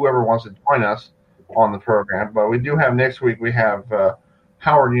whoever wants to join us on the program. But we do have next week, we have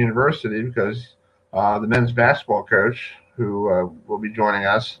Howard University, because the men's basketball coach who will be joining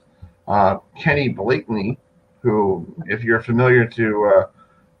us, Kenny Blakeney, who, if you're familiar to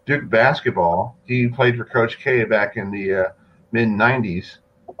Duke basketball, he played for Coach K back in the mid 90s,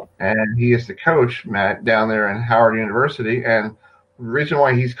 and he is the coach, Matt, down there in Howard University. And the reason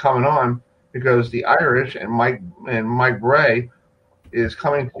why he's coming on, because the Irish and Mike Bray is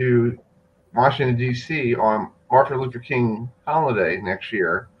coming to Washington, D.C. on Martin Luther King holiday next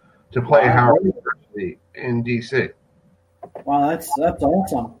year to play Howard University in D.C. Wow, that's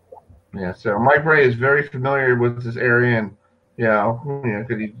awesome. Yeah, so Mike Bray is very familiar with this area, and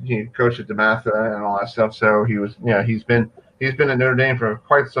because he coached at DeMatha and all that stuff. So he's been at Notre Dame for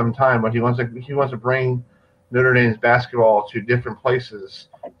quite some time, but he wants to bring Notre Dame's basketball to different places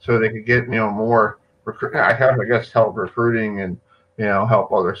so they could get more help recruiting and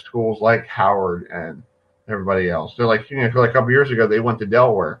help other schools like Howard and everybody else. So like a couple years ago they went to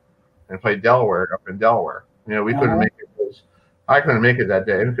Delaware and played Delaware up in Delaware. We couldn't make it. I couldn't make it that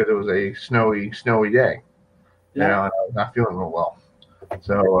day because it was a snowy day. And I was not feeling real well.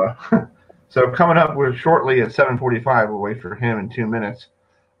 So so coming up shortly at 7:45, we'll wait for him in 2 minutes.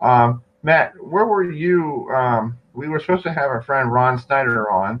 Matt, where were you? We were supposed to have our friend Ron Snyder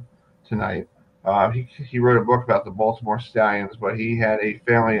on tonight. He wrote a book about the Baltimore Stallions, but he had a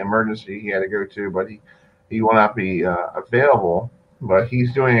family emergency he had to go to, but he will not be available. But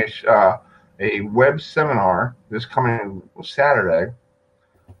he's doing a web seminar this coming Saturday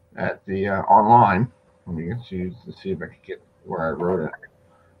at the online. Let me get you to see if I can get where I wrote it.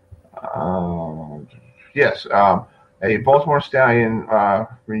 Yes. A Baltimore Stallion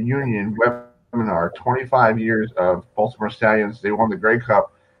reunion webinar, 25 years of Baltimore Stallions. They won the Grey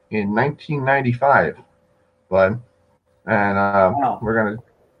Cup in 1995, bud. And wow.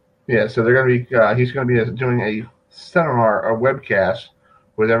 So they're going to be, he's going to be doing a seminar, a webcast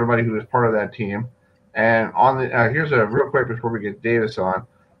with everybody who was part of that team. And on the, here's a real quick before we get Davis on.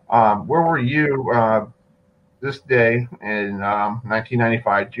 Where were you this day in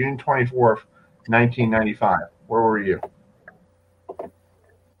 1995, June 24th, 1995? Where were you?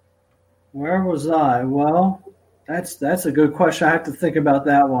 Where was I? Well, that's a good question. I have to think about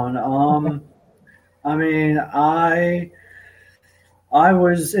that one. I mean, I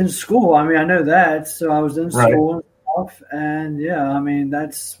was in school. I mean, I know that. So I was in school and stuff. And yeah, I mean,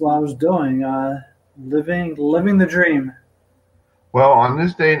 that's what I was doing. Living the dream. Well, on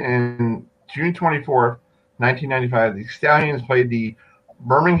this date in June 24th, 1995, the Stallions played the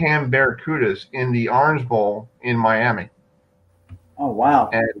Birmingham Barracudas in the Orange Bowl in Miami. Oh, wow.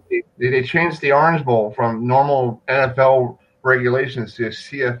 And they changed the Orange Bowl from normal NFL regulations to a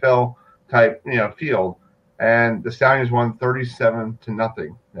CFL type, field. And the Stallions won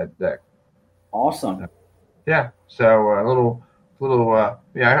 37-0 that day. Awesome. Yeah. So a little.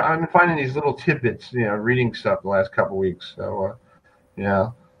 I've been finding these little tidbits, reading stuff the last couple of weeks. So,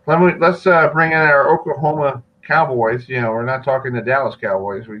 let's bring in our Oklahoma Cowboys. We're not talking the Dallas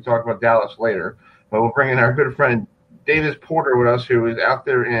Cowboys. We talk about Dallas later, but we'll bring in our good friend Davis Porter with us, who is out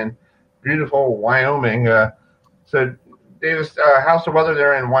there in beautiful Wyoming. So, Davis, how's the weather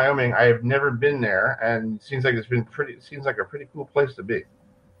there in Wyoming? I have never been there, and it seems like a pretty cool place to be.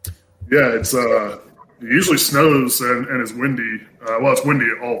 Yeah, it's it usually snows and it's windy. It's windy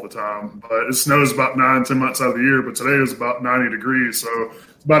all the time, but it snows about 9-10 months out of the year. But today is about 90 degrees, so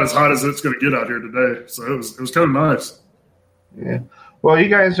it's about as hot as it's going to get out here today. So it was kind of nice. Yeah. Well, you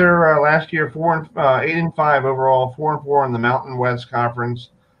guys are last year 8-5 overall, 4-4 in the Mountain West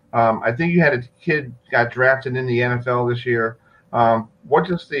Conference. I think you had a kid got drafted in the NFL this year. What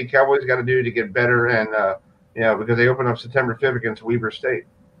does the Cowboys got to do to get better? And because they open up September 5th against Weber State.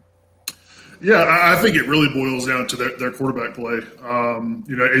 Yeah, I think it really boils down to their quarterback play.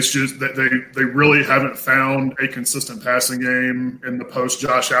 It's just that they really haven't found a consistent passing game in the post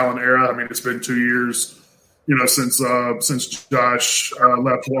Josh Allen era. I mean, it's been 2 years, since Josh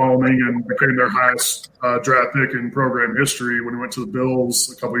left Wyoming and became their highest draft pick in program history when he went to the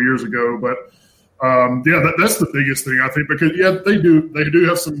Bills a couple of years ago. But that's the biggest thing I think, because they do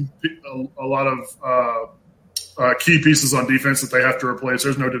have a lot of key pieces on defense that they have to replace.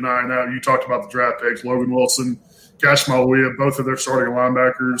 There's no denying that. You talked about the draft picks, Logan Wilson, Cash Maluia, both of their starting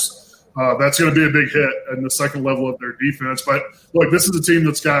linebackers. That's going to be a big hit in the second level of their defense. But, look, this is a team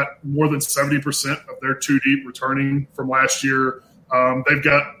that's got more than 70% of their two deep returning from last year. They've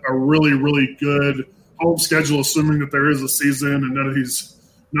got a really, really good home schedule, assuming that there is a season and none of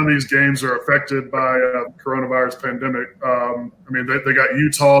these games are affected by coronavirus pandemic. They got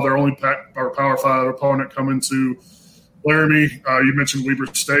Utah, their only Power 5 opponent, coming to Laramie. You mentioned Weber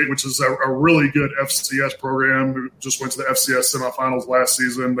State, which is a really good FCS program who just went to the FCS semifinals last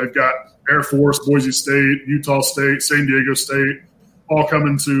season. They've got Air Force, Boise State, Utah State, San Diego State, all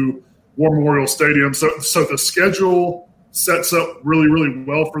coming to War Memorial Stadium. So the schedule sets up really, really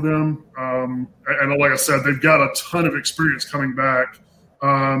well for them. And like I said, they've got a ton of experience coming back.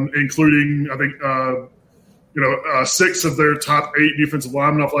 Including, I think, 6 of their top 8 defensive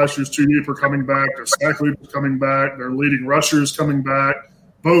linemen off last year's 2 deep are coming back. Their sack leaders coming back. Their leading rushers coming back.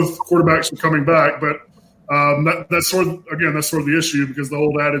 Both quarterbacks are coming back, but that's sort of the issue, because the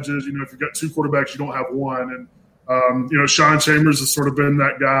old adage is, if you've got 2 quarterbacks, you don't have one. And Sean Chambers has sort of been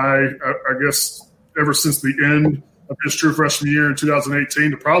that guy, I guess, ever since the end of his true freshman year in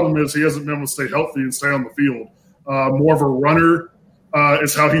 2018. The problem is he hasn't been able to stay healthy and stay on the field. More of a runner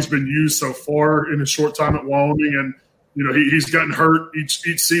is how he's been used so far in his short time at Wyoming, and he's gotten hurt each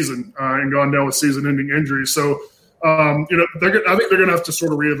season and gone down with season-ending injuries. So I think they're going to have to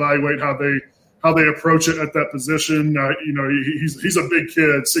sort of reevaluate how they approach it at that position. He's a big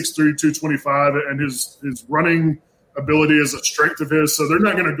kid, 6'3", 225, and his running ability is a strength of his. So they're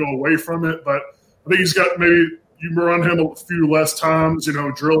not going to go away from it, but I think he's got maybe you run him a few less times,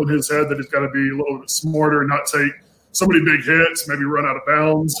 drill in his head that he's got to be a little bit smarter and not take so many big hits, maybe run out of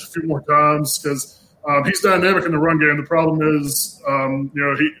bounds a few more times, because he's dynamic in the run game. The problem is,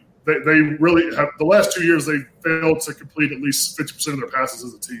 they really have – the last 2 years they failed to complete at least 50% of their passes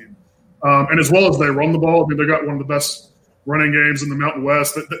as a team. And as well as they run the ball, they got one of the best running games in the Mountain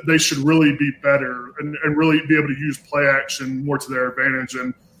West. They should really be better and really be able to use play action more to their advantage.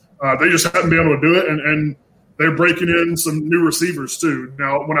 And they just haven't been able to do it. And they're breaking in some new receivers too.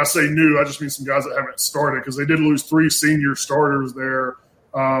 Now, when I say new, I just mean some guys that haven't started, because they did lose 3 senior starters there.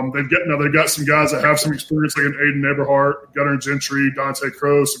 They've got some guys that have some experience, like an Aiden Eberhardt, Gunnar Gentry, Dante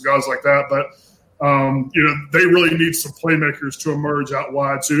Crow, some guys like that. But they really need some playmakers to emerge out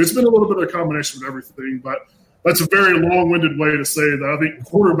wide too. It's been a little bit of a combination of everything, but that's a very long-winded way to say that I think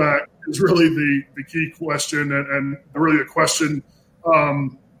quarterback is really the key question and really the question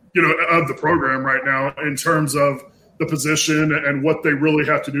of the program right now in terms of the position and what they really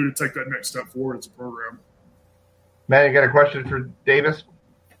have to do to take that next step forward as a program. Matt, you got a question for Davis?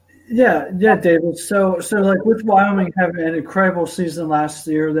 Yeah, David. So like with Wyoming having an incredible season last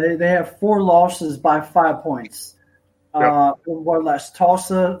year, they have 4 losses by 5 points. Yep. One last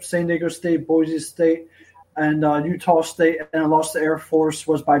Tulsa, San Diego State, Boise State, and Utah State, and a loss to Air Force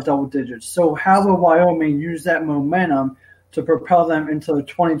was by double digits. So how will Wyoming use that momentum to propel them into the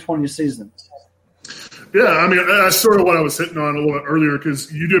 2020 season? Yeah, that's sort of what I was hitting on a little bit earlier,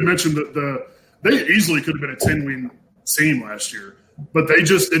 because you did mention that they easily could have been a 10-win team last year. but they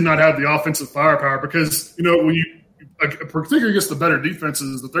just did not have the offensive firepower because, when you particularly against the better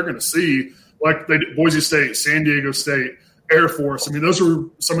defenses that they're going to see, like Boise State, San Diego State, Air Force. I mean, those were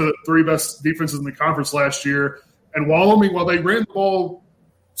some of the three best defenses in the conference last year. And Wyoming, while they ran the ball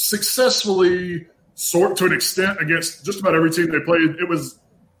successfully to an extent against just about every team they played, it was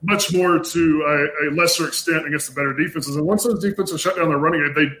much more to a lesser extent against the better defenses. And once those defenses shut down their running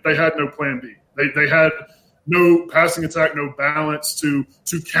game, they had no plan B. They had no passing attack, no balance to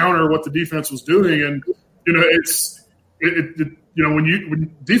counter what the defense was doing. And,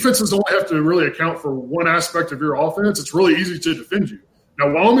 when defenses don't have to really account for one aspect of your offense, it's really easy to defend you.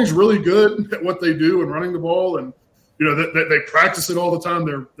 Now, Wyoming's really good at what they do and running the ball, and they practice it all the time.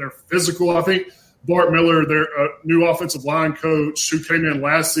 They're physical. I think Bart Miller, their new offensive line coach, who came in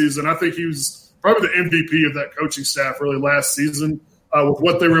last season, I think he was probably the MVP of that coaching staff really last season with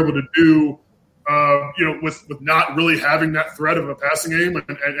what they were able to do. With not really having that threat of a passing game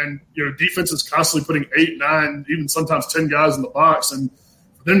and defense is constantly putting 8, 9, even sometimes 10 guys in the box, and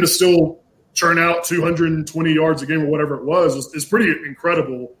for them to still churn out 220 yards a game or whatever it was is pretty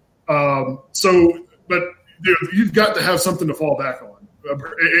incredible. But you've got to have something to fall back on,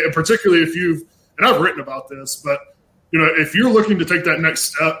 particularly if and I've written about this, but if you're looking to take that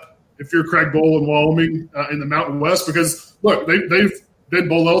next step, if you're Craig Bowl in Wyoming in the Mountain West, because look, they've been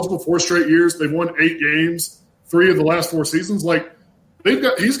bowl eligible 4 straight years. They've won 8 games, 3 of the last 4 seasons. Like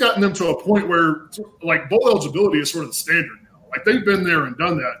he's gotten them to a point where like bowl eligibility is sort of the standard now. Like they've been there and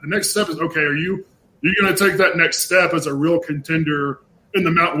done that. The next step is, okay, are you going to take that next step as a real contender in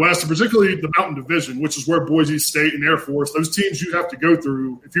the Mountain West, and particularly the Mountain Division, which is where Boise State and Air Force, those teams you have to go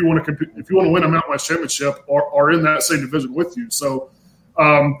through if you want to compete, if you want to win a Mountain West championship, are in that same division with you. So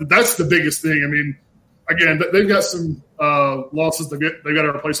that's the biggest thing. I mean, again, they've got some losses they got to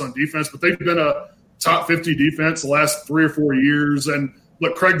replace on defense, but they've been a top 50 defense the last 3 or 4 years. And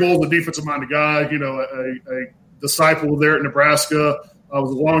look, Craig Bohl's a defensive-minded guy, a disciple there at Nebraska.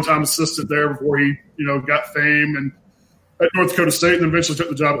 Was a long-time assistant there before he, got fame and at North Dakota State, and then eventually took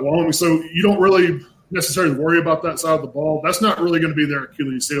the job at Wyoming. So you don't really necessarily worry about that side of the ball. That's not really going to be their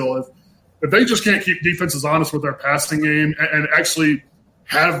Achilles heel. If they just can't keep defenses honest with their passing game and actually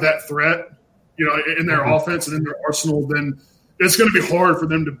have that threat, in their offense and in their arsenal, then it's going to be hard for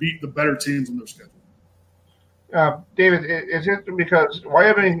them to beat the better teams in their schedule. David, is it because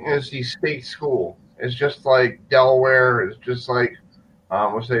Wyoming is the state school? It's just like Delaware. It's just like,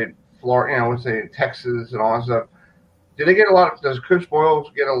 Florida, Texas and all that stuff. Does Coach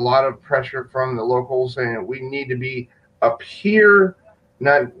Boyles get a lot of pressure from the locals saying we need to be up here,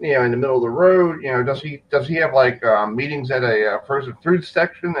 not, in the middle of the road? Does he have like meetings at a frozen fruit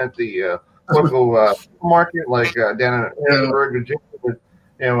section at the local market, like down in Edinburgh, Virginia, with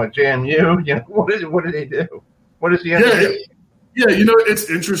JMU? What do they do? What does he have to do? Yeah, it's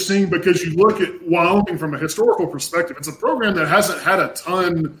interesting because you look at Wyoming from a historical perspective. It's a program that hasn't had a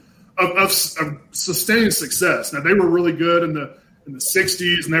ton of sustained success. Now, they were really good in the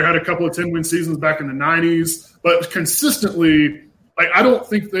 60s, and they had a couple of 10-win seasons back in the 90s. But consistently, I don't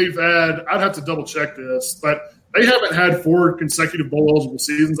think they've had – I'd have to double-check this, but they haven't had 4 consecutive bowl-eligible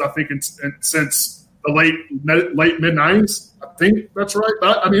seasons, I think, since the late mid-90s. I think that's right.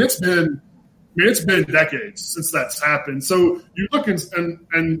 But, it's been decades since that's happened. So you look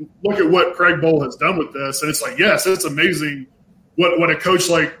and look at what Craig Bohl has done with this, and it's like, yes, it's amazing what a coach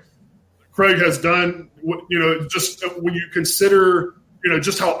like Craig has done. Just when you consider,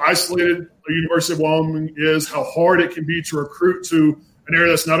 just how isolated the University of Wyoming is, how hard it can be to recruit to an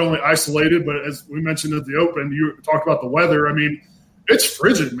area that's not only isolated, but as we mentioned at the Open, you talked about the weather. It's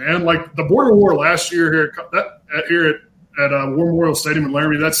frigid, man. Like the border war last year here at War Memorial Stadium in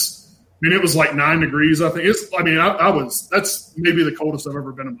Laramie, it was like 9 degrees, I think. That's maybe the coldest I've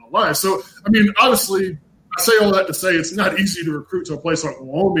ever been in my life. So, obviously, I say all that to say it's not easy to recruit to a place like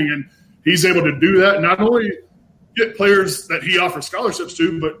Wyoming, and he's able to do that. Not only get players that he offers scholarships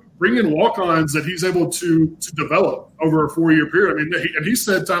to, but bring in walk-ons that he's able to develop over a 4-year period. And he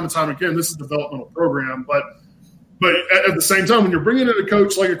said time and time again, this is a developmental program. But at the same time, when you're bringing in a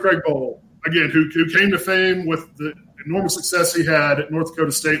coach like a Craig Bohl, again, who came to fame with the enormous success he had at North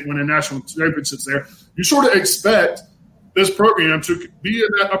Dakota State, winning national championships there, you sort of expect this program to be in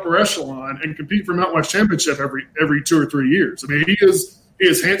that upper echelon and compete for Mountain West championship every 2 or 3 years. He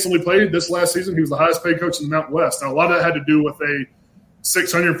is handsomely played. This last season, he was the highest paid coach in the Mountain West. Now, a lot of that had to do with a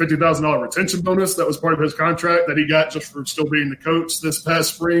 $650,000 retention bonus that was part of his contract that he got just for still being the coach this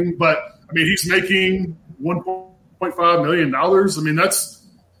past spring. But, he's making $1.5 million. That's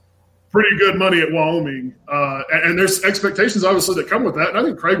pretty good money at Wyoming. And there's expectations, obviously, that come with that. And I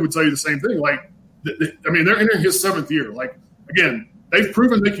think Craig would tell you the same thing. They're entering his 7th year. again, they've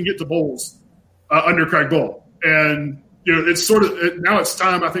proven they can get to bowls under Craig Bowl. And, it's now it's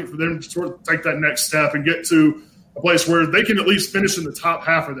time, I think, for them to sort of take that next step and get to a place where they can at least finish in the top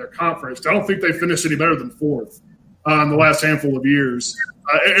half of their conference. I don't think they finished any better than fourth in the last handful of years,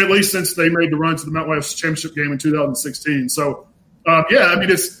 at least since they made the run to the Mountain West Championship game in 2016. So,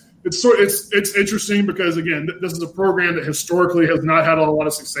 it's interesting because, again, this is a program that historically has not had a lot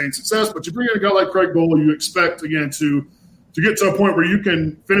of sustained success. But you bring in a guy like Craig Bowl, you expect, again, to get to a point where you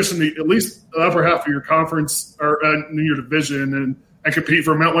can finish in at least the upper half of your conference or in your division and compete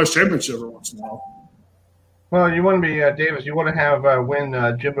for a Mountain West Championship every once in a while. Well, you want to be Davis. You want to have win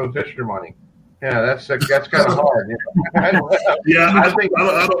Jimbo Fisher money. Yeah, that's kind of hard. Yeah, I think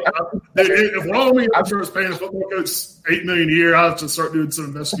if Wyoming starts paying a football coach $8 million a year, I'll have to start doing some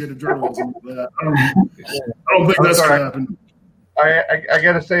investigative journalism with that. I don't think that's going to happen. I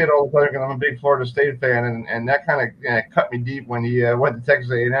got to say it all the time because I'm a big Florida State fan, and that kind of cut me deep when he went to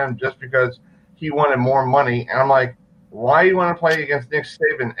Texas A&M just because he wanted more money. And I'm like, why do you want to play against Nick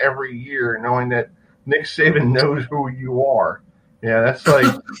Saban every year knowing that Nick Saban knows who you are? Yeah, that's like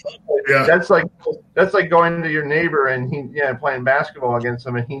that's like going to your neighbor and he playing basketball against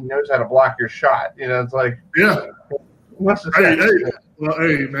him and he knows how to block your shot. It's like what's the sense?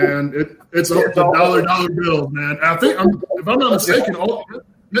 Hey man, it's the dollar bills, man. I think if I'm not mistaken,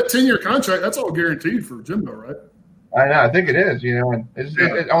 that 10-year contract that's all guaranteed for Jimbo, right? I know, I think it is. And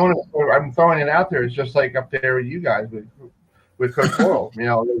I'm throwing it out there. It's just like up there with you guys with Coach Boyle.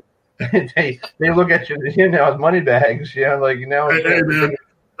 They look at you, as money bags. Hey man,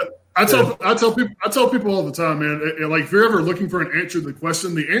 I tell people all the time, man. Like if you're ever looking for an answer to the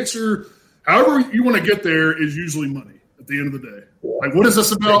question, the answer, however you want to get there, is usually money. At the end of the day, like what is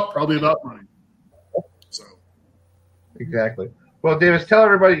this about? Probably about money. So exactly. Well, Davis, tell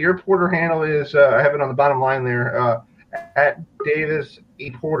everybody your Porter handle is. I have it on the bottom line there at Davis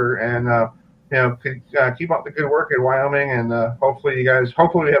E Porter, and keep up the good work at Wyoming, and hopefully we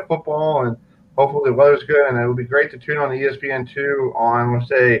have football, and hopefully the weather's good, and it would be great to tune on the ESPN2 on, let's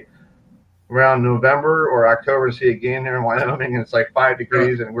say, around November or October to see a game here in Wyoming, and it's like 5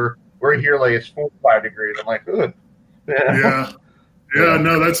 degrees, and we're here like it's 45 degrees. I'm like, good. Yeah.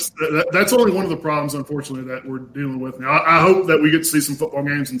 No, that's only one of the problems, unfortunately, that we're dealing with now. I hope that we get to see some football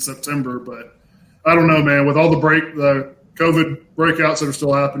games in September, but I don't know, man. With all the COVID breakouts that are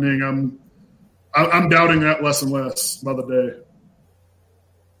still happening, I'm doubting that less and less by the day.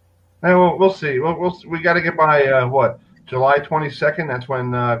 Well, we'll see. We got to get by July 22nd. That's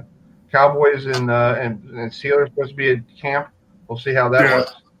when Cowboys and Steelers are supposed to be at camp. We'll see how that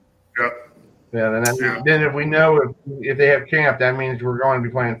works. Yeah. Yeah. Then if we know if they have camp, that means we're going to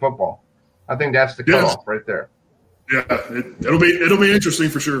be playing football. I think that's the cutoff right there. Yeah, it'll be interesting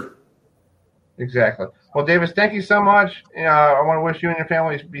for sure. Exactly. Well, Davis, thank you so much. I want to wish you and your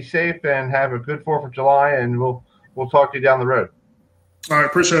families be safe and have a good 4th of July, and we'll talk to you down the road. All right,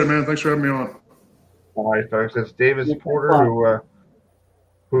 appreciate it, man. Thanks for having me on. All right, folks. That's Davis Porter,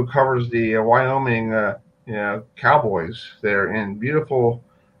 who covers the Wyoming, Cowboys there in beautiful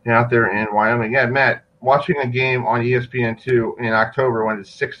out there in Wyoming. Yeah, Matt, watching a game on ESPN2 in October when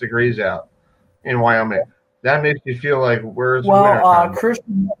it's 6 degrees out in Wyoming, that makes you feel like where's winter? Chris,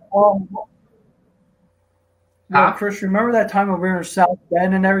 remember that time when we were in South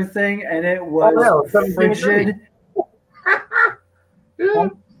Bend and everything, and it was frigid? Yeah,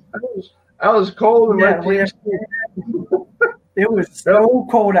 I was cold. And it was so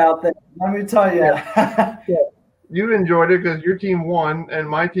cold out there. Let me tell you. Yeah. You enjoyed it because your team won, and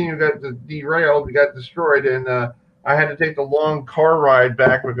my team got derailed, got destroyed, and I had to take the long car ride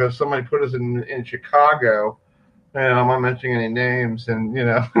back because somebody put us in Chicago. And I'm not mentioning any names, and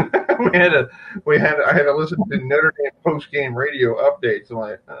I had to listen to Notre Dame post-game radio updates. I'm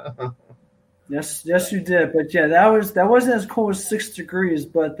like, Yes, you did. But yeah, that wasn't as cold as 6 degrees,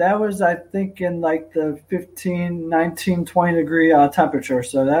 but that was, I think, in like the 15, 19, 20 degree temperature.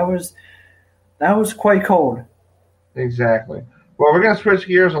 So that was quite cold. Exactly. Well, we're going to switch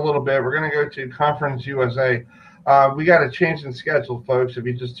gears a little bit. We're going to go to Conference USA. We got a change in schedule, folks. If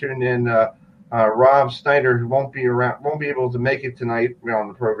you just tuned in, Rob Snyder, who won't be able to make it tonight on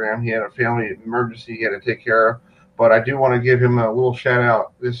the program. He had a family emergency he had to take care of. But I do want to give him a little shout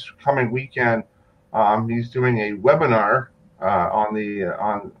out. This coming weekend, he's doing a webinar on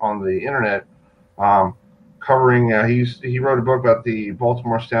the internet, covering. He wrote a book about the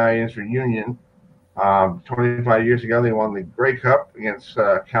Baltimore Stallions reunion. 25 years ago, they won the Grey Cup against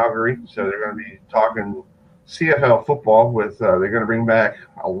Calgary. So they're going to be talking CFL football with. They're going to bring back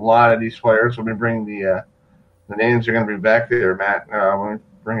a lot of these players. We'll be bringing the names are going to be back there. Matt, let me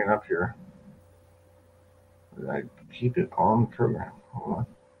bring it up here. Did I keep it on the program? Hold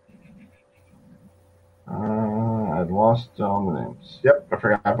on. I'd lost all the names. Yep, I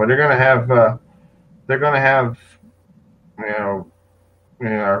forgot. But they're going to have, our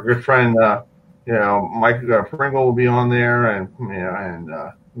good friend, Mike Pringle will be on there, and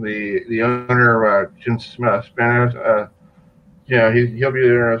the owner, Jim Spanos, he'll be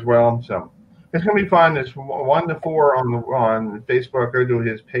there as well. So it's going to be fun. It's 1 to 4 on Facebook. Go to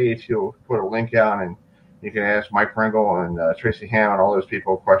his page. He'll put a link out, and you can ask Mike Pringle and Tracy Ham and all those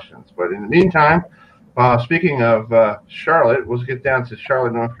people questions. But in the meantime, speaking of Charlotte, let's get down to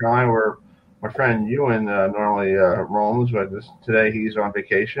Charlotte, North Carolina, where my friend Ewan normally roams, but today he's on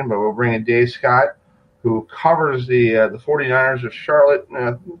vacation. But we'll bring in Dave Scott, who covers the 49ers of Charlotte.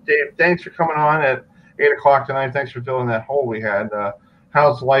 Dave, thanks for coming on at 8 o'clock tonight. Thanks for filling that hole we had.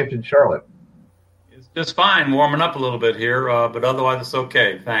 How's life in Charlotte? It's just fine, warming up a little bit here, but otherwise it's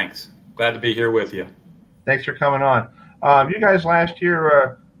okay. Thanks. Glad to be here with you. Thanks for coming on. You guys last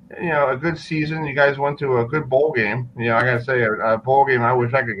year, a good season. You guys went to a good bowl game. I got to say, a bowl game, I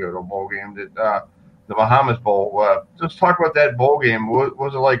wish I could go to a bowl game, the Bahamas Bowl. Just talk about that bowl game. What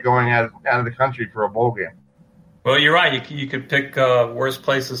was it like going out of the country for a bowl game? Well, you're right. You could pick worse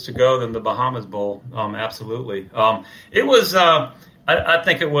places to go than the Bahamas Bowl. Absolutely. It was, I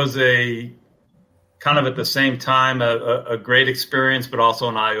think it was a kind of at the same time a great experience, but also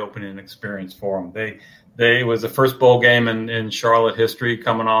an eye-opening experience for them. It was the first bowl game in Charlotte history,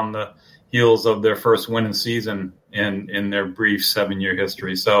 coming on the heels of their first winning season in their brief 7-year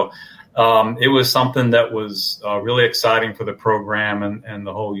history. So it was something that was really exciting for the program and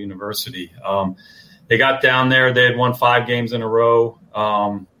the whole university. They got down there. They had won 5 games in a row.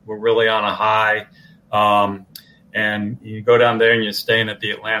 We're really on a high. And you go down there and you're staying at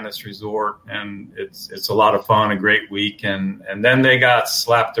the Atlantis Resort, and it's a lot of fun, a great week. And then they got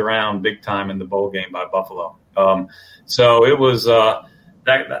slapped around big time in the bowl game by Buffalo. So it was I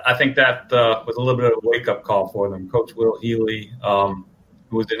think that was a little bit of a wake-up call for them. Coach Will Healy,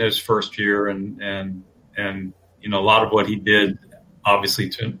 who was in his first year, and a lot of what he did, obviously,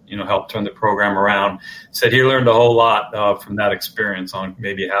 to help turn the program around, said he learned a whole lot from that experience on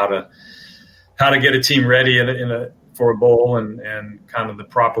maybe how to get a team ready for a bowl and kind of the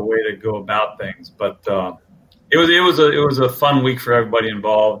proper way to go about things. But it was a fun week for everybody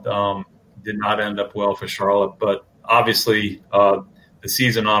involved. Did not end up well for Charlotte, but obviously the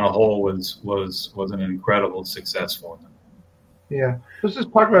season on a whole was an incredible success for them. Yeah, let's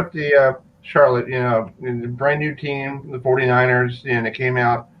just talk about the Charlotte. The brand new team, the 49ers. They came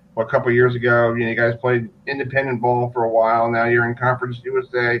out a couple of years ago. You guys played independent ball for a while. Now you're in Conference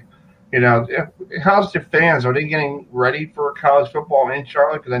USA. How's the fans? Are they getting ready for college football in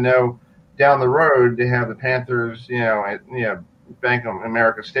Charlotte? Because I know down the road they have the Panthers, at Bank of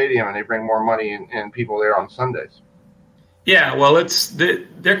America Stadium, and they bring more money and people there on Sundays. Yeah, well,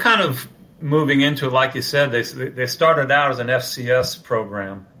 they're kind of moving into it, like you said. They started out as an FCS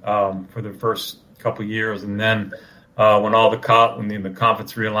program for the first couple of years, and then when the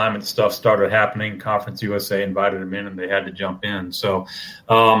conference realignment stuff started happening, Conference USA invited them in, and they had to jump in. So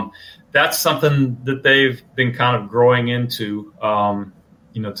that's something that they've been kind of growing into,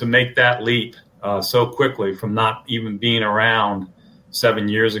 to make that leap so quickly from not even being around 7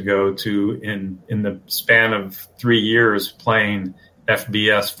 years ago to in the span of 3 years playing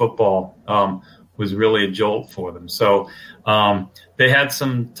FBS football was really a jolt for them. So they had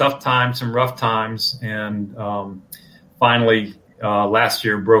some tough times, some rough times, and finally last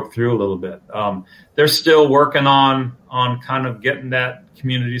year broke through a little bit. They're still working on kind of getting that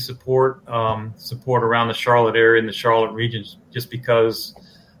community support around the Charlotte area and the Charlotte region, just because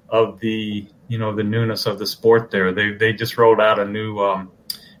of the newness of the sport there. They just rolled out a new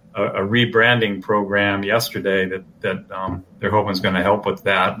a rebranding program yesterday that they're hoping is going to help with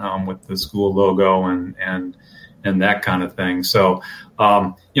that, with the school logo and that kind of thing. So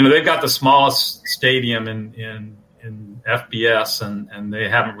they've got the smallest stadium in FBS, and they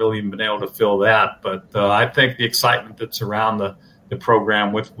haven't really even been able to fill that. But I think the excitement that's around the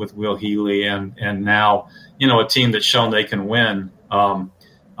program with Will Healy and now a team that's shown they can win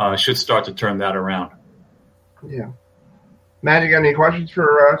should start to turn that around. Yeah. Matt, you got any questions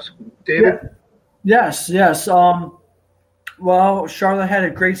for David? Yeah. Yes. Well, Charlotte had a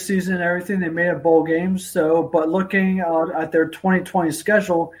great season and everything. They made a bowl game. But looking at their 2020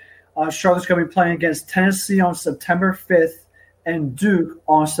 schedule, Charlotte's going to be playing against Tennessee on September 5th and Duke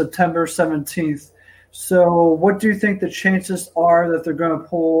on September 17th. So what do you think the chances are that they're going to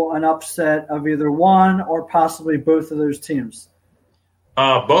pull an upset of either one or possibly both of those teams?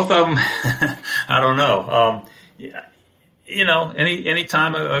 Both of them, I don't know. Any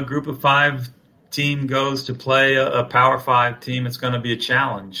time a group of 5 team goes to play a Power 5 team, it's going to be a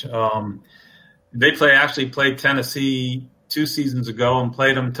challenge. They actually played Tennessee 2 seasons ago and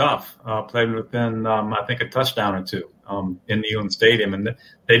played them tough. Played within, I think, a touchdown or two in Neyland Stadium, and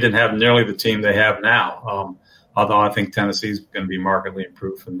they didn't have nearly the team they have now. Although I think Tennessee's going to be markedly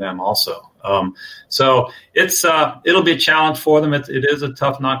improved from them also. So it'll be a challenge for them. It is a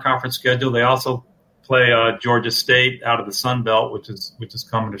tough non-conference schedule. They also play Georgia State out of the Sun Belt, which is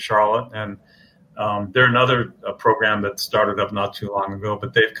coming to Charlotte, and they're another program that started up not too long ago,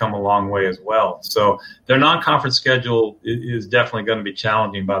 but they've come a long way as well. So their non-conference schedule is definitely going to be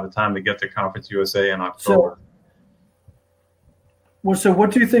challenging by the time they get to Conference USA in October. So what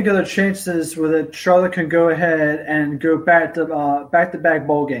do you think of the chances that Charlotte can go ahead and go back-to-back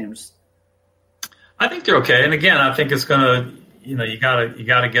bowl games? I think they're okay, and again, I think it's going to, you got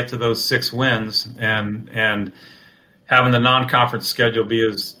to get to those 6 wins, and having the non-conference schedule be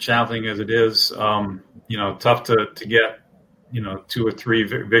as challenging as it is, tough to get, 2 or 3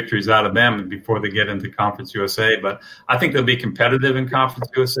 victories out of them before they get into Conference USA. But I think they'll be competitive in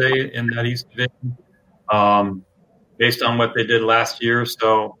Conference USA in that East Division, based on what they did last year.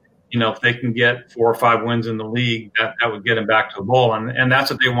 So, if they can get 4 or 5 wins in the league, that would get them back to the bowl. And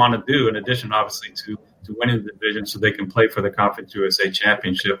that's what they want to do, in addition, obviously, to winning the division so they can play for the Conference USA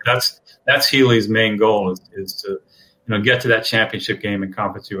championship. That's Healy's main goal is to, get to that championship game in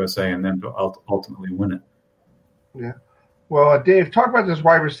Conference USA and then to ultimately win it. Yeah. Well, Dave, talk about this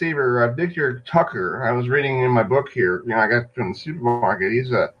wide receiver, Victor Tucker. I was reading in my book here. I got from the supermarket.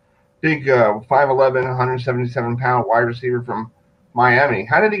 He's a big 5'11", 177-pound wide receiver from Miami.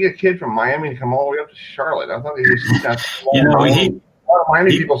 How did he get a kid from Miami to come all the way up to Charlotte? I thought he was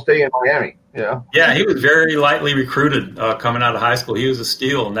Miami people stay in Miami. Yeah, he was very lightly recruited coming out of high school. He was a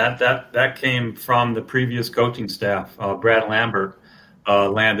steal, and that came from the previous coaching staff. Brad Lambert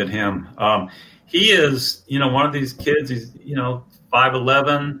landed him. He is, one of these kids. He's,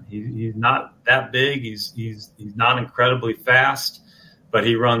 5'11". He's not that big. He's not incredibly fast, but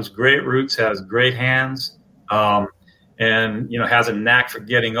he runs great routes, has great hands, and has a knack for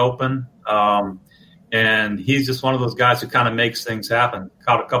getting open. And he's just one of those guys who kind of makes things happen.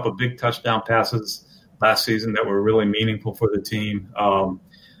 Caught a couple of big touchdown passes last season that were really meaningful for the team.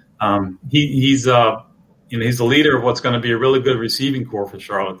 He's the leader of what's going to be a really good receiving corps for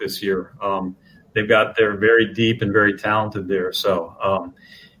Charlotte this year. They're very deep and very talented there. So,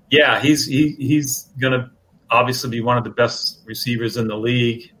 he's going to obviously be one of the best receivers in the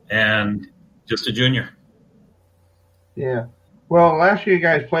league and just a junior. Yeah. Well, last year you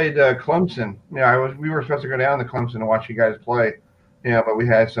guys played Clemson. We were supposed to go down to Clemson to watch you guys play. But we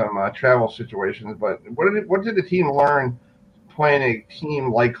had some travel situations. But what did the team learn playing a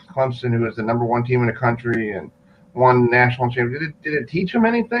team like Clemson, who is the number 1 team in the country and won national championship? Did it teach them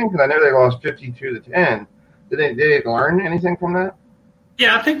anything? Because I know they lost 52-10. Did they learn anything from that?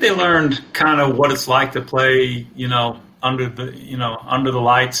 Yeah, I think they learned kind of what it's like to play, under the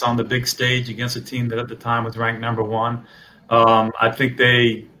lights on the big stage against a team that at the time was ranked number 1. I think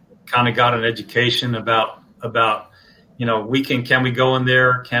they kind of got an education about can we go in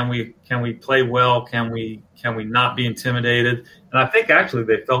there? Can we play well? Can we not be intimidated? And I think actually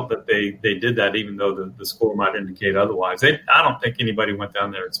they felt that they did that, even though the score might indicate otherwise. I don't think anybody went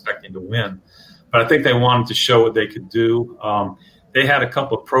down there expecting to win, but I think they wanted to show what they could do. They had a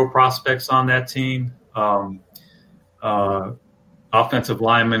couple of pro prospects on that team. Offensive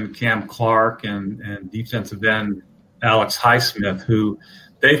lineman Cam Clark and defensive end Alex Highsmith, who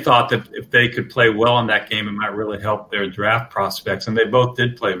they thought that if they could play well in that game, it might really help their draft prospects. And they both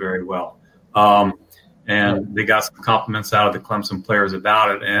did play very well. And they got some compliments out of the Clemson players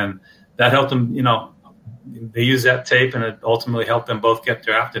about it. And that helped them, they used that tape, and it ultimately helped them both get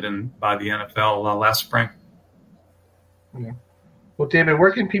drafted by the NFL last spring. Yeah. Well, David,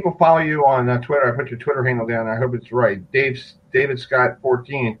 where can people follow you on Twitter? I put your Twitter handle down. I hope it's right. David Scott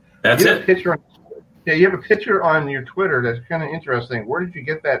 14. That's it. You have a picture on your Twitter that's kind of interesting. Where did you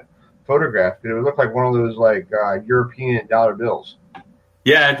get that photograph? It would look like one of those European dollar bills.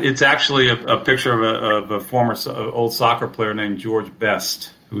 Yeah, it's actually a picture of a former old soccer player named George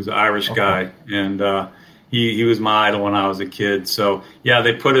Best, who's an Irish guy, and he was my idol when I was a kid. So yeah,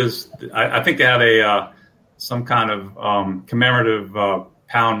 they put I think they had some kind of commemorative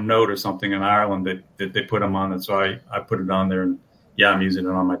pound note or something in Ireland that they put him on, and so I put it on there, and I'm using it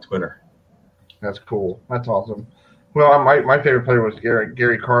on my Twitter. That's cool. That's awesome. Well, my favorite player was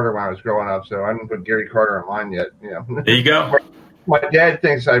Gary Carter when I was growing up, so I didn't put Gary Carter on mine yet. There you go. My dad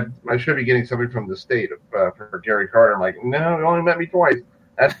thinks I should be getting something from the state for Gary Carter. I'm like, no, you only met me twice.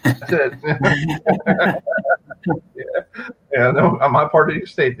 That's it. Yeah, no, I'm not part of your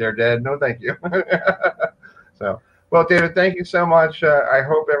state there, Dad. No, thank you. So, well, David, thank you so much. I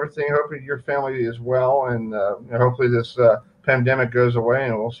hope hopefully your family is well, and hopefully this pandemic goes away,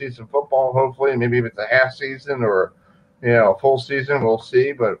 and we'll see some football. Hopefully, maybe if it's a half season or a full season, we'll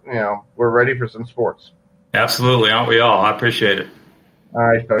see. But we're ready for some sports. Absolutely, aren't we all? I appreciate it. All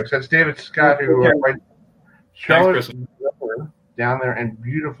right, folks. That's David Scott, who Thanks, down there in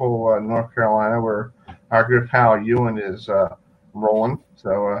beautiful North Carolina, where our good pal Ewan is rolling.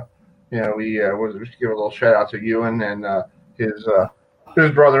 So, we just give a little shout out to Ewan and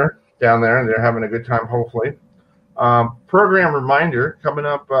his brother down there, and they're having a good time, hopefully. Program reminder coming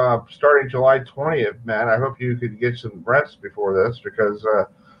up starting July 20th, Matt. I hope you could get some rest before this, because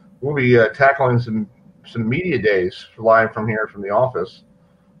we'll be tackling some media days live from here from the office.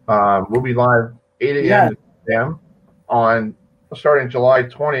 We'll be live 8 a.m. to 10 a.m. on starting July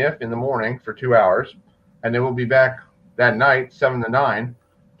 20th in the morning for 2 hours, and then we'll be back that night 7 to 9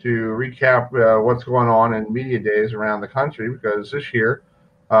 to recap what's going on in media days around the country, because this year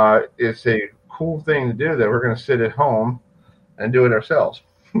it's a cool thing to do that we're going to sit at home and do it ourselves.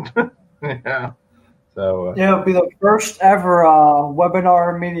 Yeah. So it'll be the first ever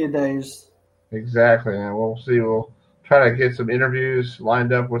webinar media days. Exactly, and we'll see. We'll try to get some interviews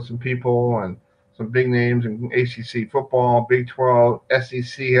lined up with some people and some big names in ACC football, Big 12,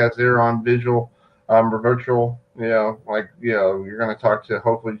 SEC has their on visual or virtual. You're going to talk to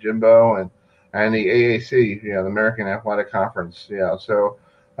hopefully Jimbo and the AAC, the American Athletic Conference. So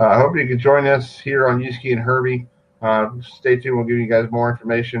I hope you can join us here on Uski and Herbie. Stay tuned. We'll give you guys more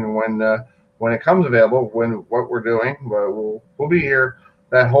information when it comes available, what we're doing. But we'll be here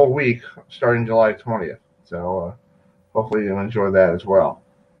that whole week starting July 20th. So hopefully you'll enjoy that as well.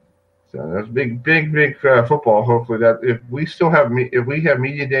 So there's big football. Hopefully that if we have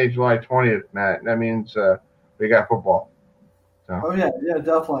media day July 20th, Matt, that means we got football. So. Oh yeah,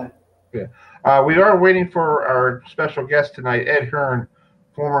 definitely. Yeah, we are waiting for our special guest tonight, Ed Hearn,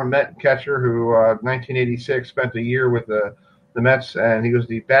 former Met catcher who 1986 spent a year with the Mets, and he was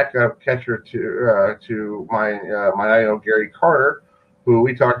the backup catcher to my idol Gary Carter, who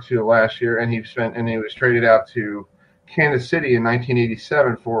we talked to last year, and he was traded out to Kansas City in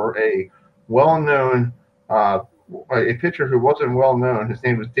 1987 for a well-known a pitcher who wasn't well-known. His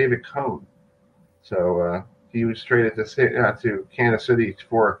name was David Cone. So he was traded to Kansas City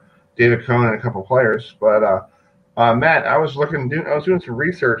for David Cone and a couple players. But Matt, I was doing some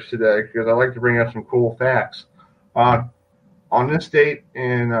research today because I like to bring up some cool facts. On this date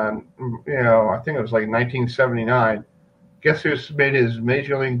in I think it was like 1979. Guess who made his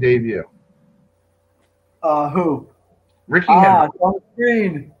major league debut? Who? Ricky Henderson. John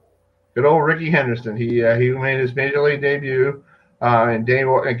Green. Good old Ricky Henderson. He made his major league debut in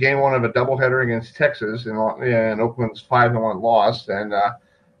game one of a doubleheader against Texas in Oakland's 5-1 loss, and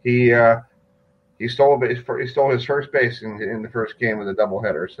he stole his first base in the first game of the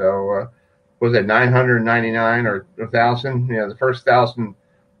doubleheader. So was it 999 or 1,000? The first 1,000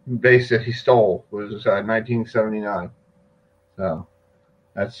 base that he stole was 1979. So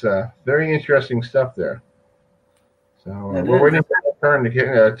that's very interesting stuff there. So we're waiting for the turn to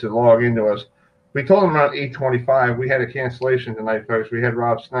get to log into us. We told him around 8:25. We had a cancellation tonight, folks. We had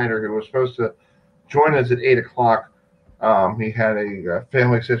Rob Snyder, who was supposed to join us at 8 o'clock. He had a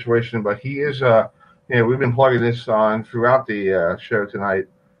family situation, but he is. We've been plugging this on throughout the show tonight.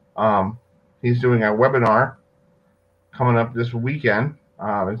 He's doing a webinar coming up this weekend.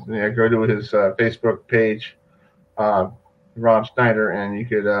 Go to his Facebook page, Rob Snyder, and you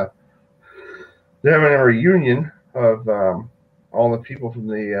could. They're having a reunion of all the people from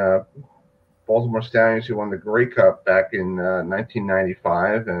the Baltimore Stallions who won the Grey Cup back in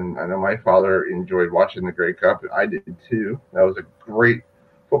 1995, and I know my father enjoyed watching the Grey Cup. I did too. That was a great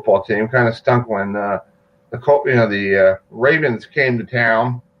football team. Kind of stunk when the Ravens came to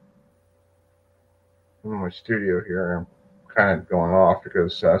town. I'm in my studio here. I'm kind of going off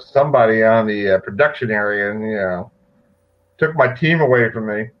because somebody on the production area, took my team away from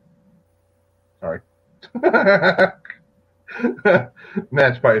me. Sorry.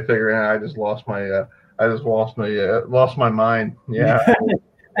 Matt's probably figuring out I just lost my mind. Yeah.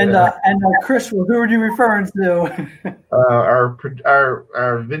 And Chris, who are you referring to? Our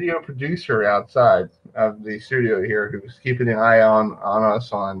video producer outside of the studio here, who's keeping an eye on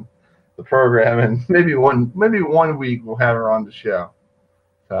us on the program, and maybe one week we'll have her on the show.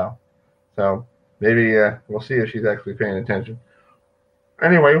 So maybe we'll see if she's actually paying attention.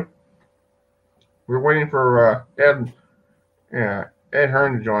 Anyway, we're waiting for Ed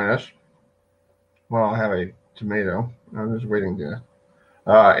Hearn to join us. Well, I'll have a tomato. I'm just waiting to.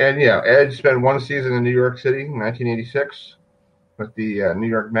 And yeah, Ed spent one season in New York City in 1986 with the New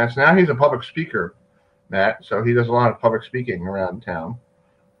York Mets. Now he's a public speaker, Matt, so he does a lot of public speaking around town.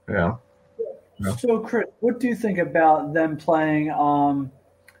 Yeah. So, Chris, what do you think about them playing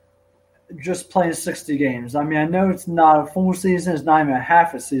just playing 60 games? I mean, I know it's not a full season. It's not even a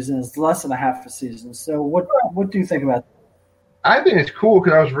half a season. It's less than a half a season. So what do you think about that? I think it's cool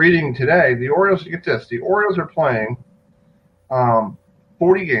because I was reading today, the Orioles, get this, the Orioles are playing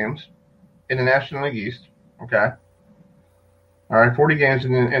 40 games in the National League East, okay? All right, 40 games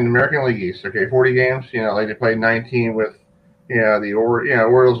in the American League East, okay? 40 games, like they played 19 with, the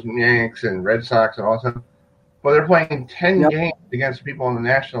Orioles and Yanks and Red Sox and all that stuff. But they're playing 10 games against people in the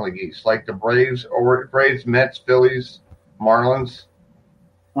National League East, like the Braves, Mets, Phillies, Marlins.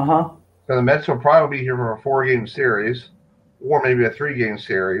 Uh-huh. So the Mets will probably be here for a 4-game series or maybe a 3-game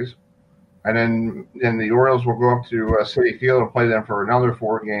series. And then the Orioles will go up to Citi Field and play them for another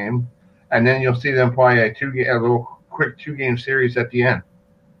 4-game. And then you'll see them play a little quick 2-game series at the end.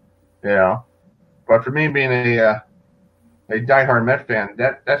 But for me, being a diehard Met fan,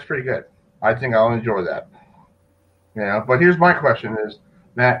 that's pretty good. I think I'll enjoy that. But here's my question is,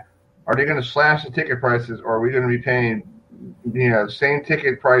 Matt, are they going to slash the ticket prices, or are we going to be paying, the same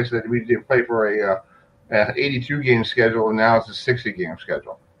ticket price that we did play for a 82-game schedule, and now it's a 60-game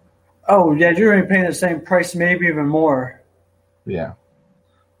schedule? Oh, yeah, you're going to be paying the same price, maybe even more. Yeah.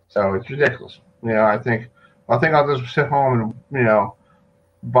 So it's ridiculous. I think I'll just sit home and,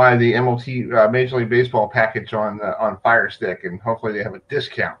 buy the MLT Major League Baseball package on Fire Stick, and hopefully they have a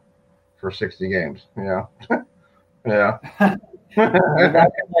discount for 60 games. Yeah. That'd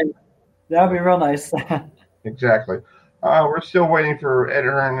be real nice. Exactly. We're still waiting for Ed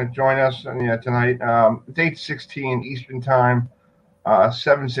Hearn to join us tonight. It's 8:16 Eastern Time,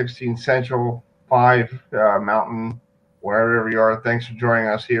 7:16 Central, 5 Mountain, wherever you are. Thanks for joining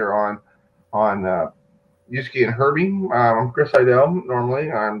us here on Uski and Herbie. I'm Chris Heidel.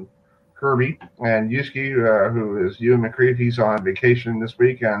 Normally, I'm Herbie, and Uski, who is Ewan McCreeve, he's on vacation this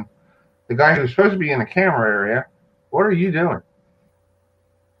week, and the guy who's supposed to be in the camera area. What are you doing?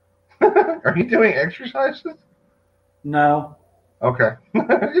 Are you doing exercises? No. Okay.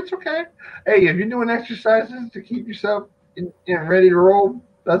 It's okay. Hey, if you're doing exercises to keep yourself ready to roll,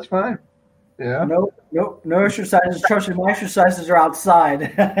 that's fine. Yeah. No exercises. Trust me, my exercises are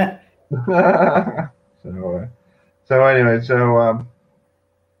outside. So anyway,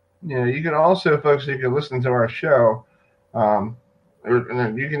 you can also, folks, you can listen to our show. And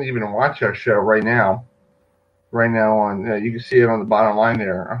you can even watch our show right now. Right now on, you can see it on the bottom line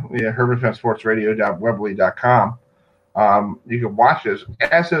there. HerbertFanSportsRadio.weebly.com. You can watch us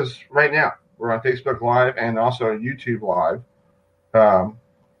as is right now. We're on Facebook Live and also YouTube Live.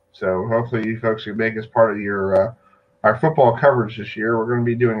 So hopefully you folks can make us part of your our football coverage this year. We're going to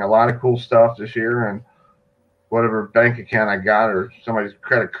be doing a lot of cool stuff this year, and whatever bank account I got or somebody's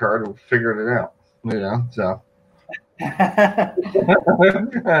credit card, we'll figure it out. So.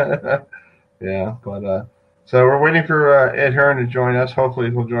 Yeah, but so we're waiting for Ed Hearn to join us.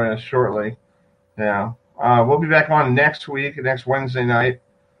 Hopefully he'll join us shortly. Yeah, we'll be back on next Wednesday night.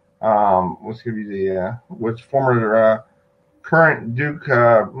 What's going to be with former current Duke,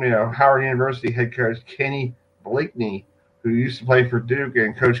 Howard University head coach Kenny Blakeney, who used to play for Duke,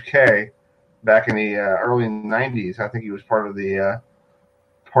 and Coach K back in the early '90s. I think he was part of the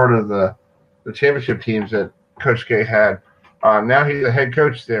championship teams that Coach K had. Now he's a head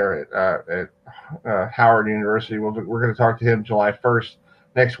coach there at Howard University. We're going to talk to him July 1st,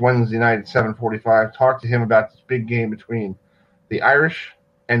 next Wednesday night at 7:45. Talk to him about this big game between the Irish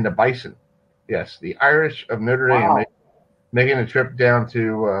and the Bison. Yes, the Irish of Notre Dame making a trip down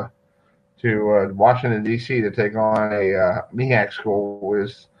to Washington, D.C. to take on a MEAC school.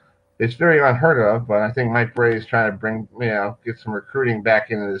 It's very unheard of, but I think Mike Bray is trying to get some recruiting back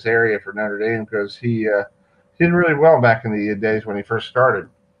into this area for Notre Dame, because he did really well back in the days when he first started.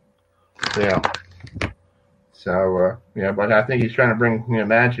 Yeah. So, but I think he's trying to bring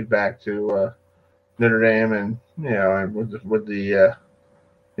magic back to Notre Dame, and and with the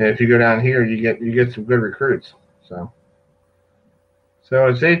if you go down here, you get some good recruits. So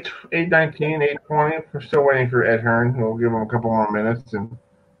it's 8:19, 8:20. We're still waiting for Ed Hearn. We'll give him a couple more minutes, and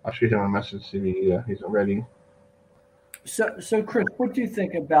I'll shoot him a message to see if he's ready. So, Chris, what do you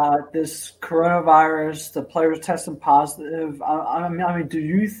think about this coronavirus, the players testing positive? I mean, do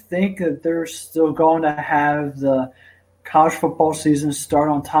you think that they're still going to have the college football season start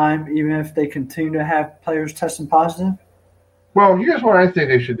on time, even if they continue to have players testing positive? Well, here's what I think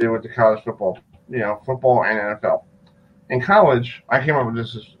they should do with the college football, football and NFL. In college, I came up with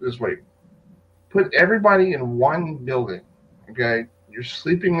this week. Put everybody in one building, okay? You're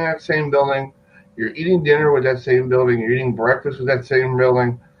sleeping in that same building. You're eating dinner with that same building. You're eating breakfast with that same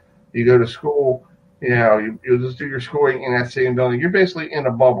building. You go to school. You just do your schooling in that same building. You're basically in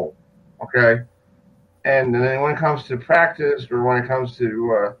a bubble, okay? And then when it comes to practice or when it comes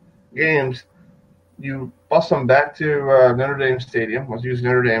to games, you bus them back to Notre Dame Stadium. Let's use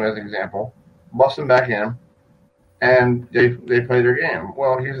Notre Dame as an example. Bus them back in, and they play their game.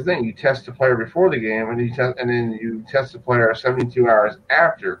 Well, here's the thing: you test the player before the game, and then you test the player 72 hours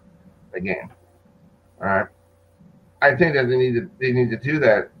after the game. All right. I think that they need to do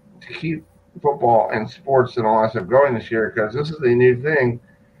that to keep football and sports and all that stuff going this year, because this is the new thing,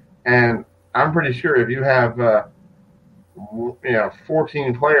 and I'm pretty sure if you have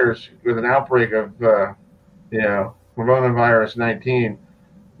 14 players with an outbreak of coronavirus 19,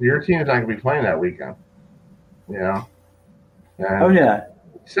 your team is not going to be playing that weekend. And oh yeah,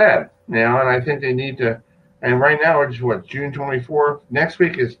 sad. And I think they need to. And right now it's June 24th. Next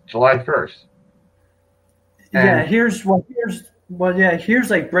week is July 1st. And here's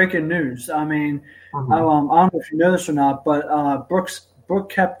like breaking news. I mean, I don't know if you know this or not, but Brooke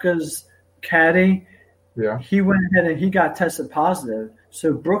Koepka's caddy, he went ahead and he got tested positive.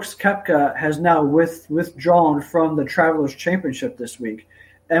 So Brooks Koepka has now withdrawn from the Travelers Championship this week.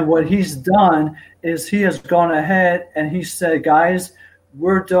 And what he's done is he has gone ahead and he said, guys,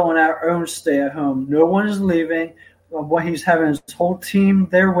 we're doing our own stay at home. No one is leaving. What he's having his whole team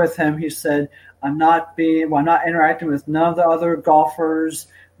there with him. He said, I'm not interacting with none of the other golfers,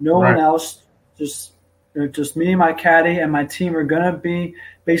 no one else, just me and my caddy and my team are going to be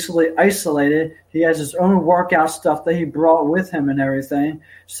basically isolated. He has his own workout stuff that he brought with him and everything.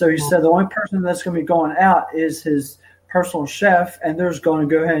 So he said the only person that's going to be going out is his personal chef, and they're just going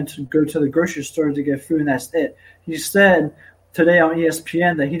to go ahead and go to the grocery store to get food, and that's it. He said today on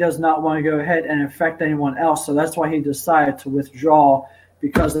ESPN that he does not want to go ahead and infect anyone else, so that's why he decided to withdraw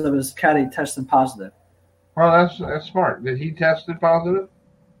because of his caddy testing positive. Well, that's smart. Did he test positive?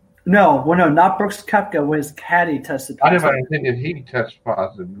 No, not Brooks Koepka. When his caddy tested positive. I didn't think that he tested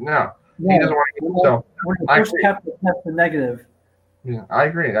positive. No, he doesn't want to get himself. Brooks Koepka tested negative. Yeah, I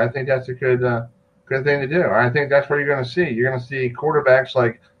agree. I think that's a good thing to do. I think that's what you're going to see. You're going to see quarterbacks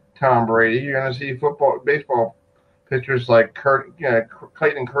like Tom Brady. You're going to see baseball pitchers like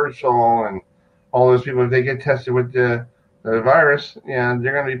Clayton Kershaw and all those people. If they get tested with the virus, you're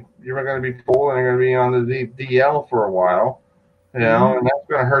going to be full and they're going to be on the DL for a while. And that's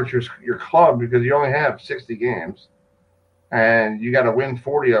going to hurt your club because you only have 60 games, and you got to win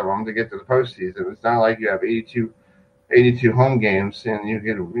 40 of them to get to the postseason. It's not like you have 82 home games and you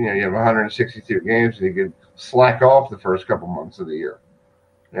have 162 games and you could slack off the first couple months of the year.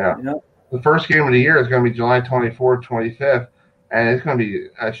 The first game of the year is going to be July 24th, 25th, and it's going to be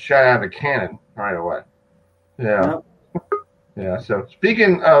a shot out of a cannon right away. So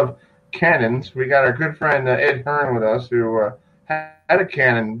speaking of cannons, we got our good friend Ed Hearn with us, who had a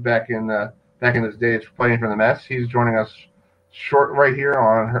cannon back in his days playing for the Mets. He's joining us right here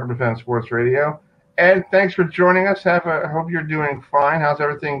on Herbie Fan Sports Radio. Ed, thanks for joining us. I hope you're doing fine. How's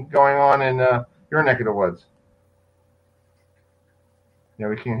everything going on in your neck of the woods? Yeah,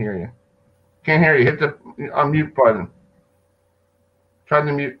 we can't hear you. Can't hear you. Hit the unmute button. Try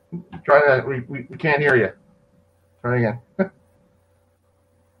to mute. Try that. We can't hear you. Try again.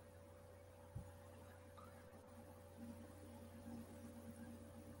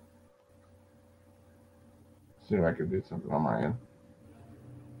 See if I can do something on my end.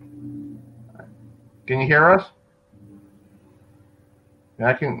 Can you hear us? Yeah,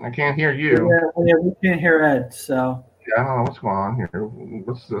 I can't hear you. Yeah, we can't hear Ed. So I don't know what's going on here.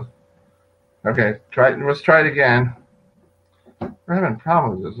 Okay? Let's try it again. We're having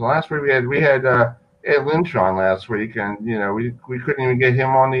problems with this. Last week we had Ed Lynch on last week, and we couldn't even get him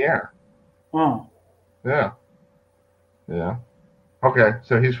on the air. Oh. Yeah. Okay,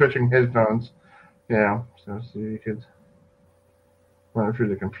 so he's switching headphones. Yeah. So see if you could run it through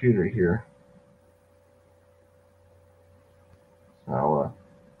the computer here.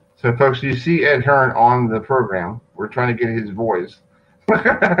 So folks, you see Ed Hearn on the program. We're trying to get his voice.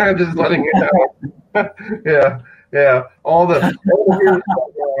 Just letting you know. Yeah. All the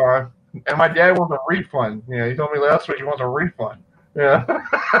and my dad wants a refund. He told me last week he wants a refund. Yeah.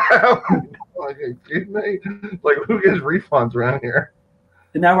 Like, excuse me? Like, who gets refunds around here?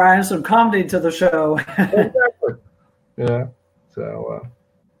 And now we're adding some comedy to the show. Exactly. Yeah. So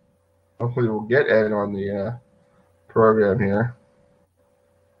hopefully we'll get Ed on the program here.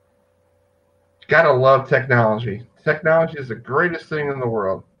 Gotta love technology. Technology is the greatest thing in the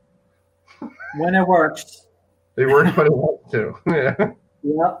world. When it works. It works when it wants to. Yeah.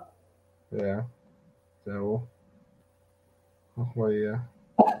 Yep. Yeah. So Hopefully,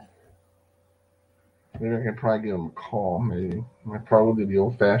 maybe I can probably give him a call. Maybe I probably do the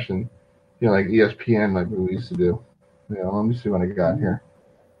old-fashioned, like ESPN, like we used to do. Let me see what I got here.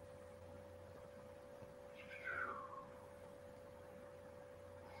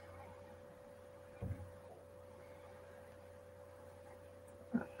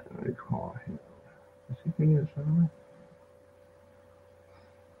 Let me call him. Is he thinking of something?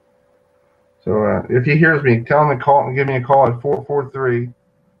 So if he hears me, tell him to call and give me a call at 443.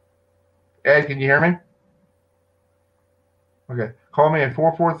 Ed, can you hear me? Okay. Call me at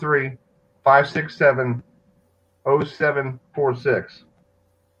 443-567-0746.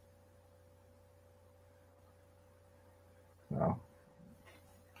 So,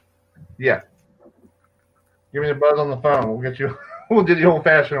 yeah. Give me a buzz on the phone. We'll get you. We'll do the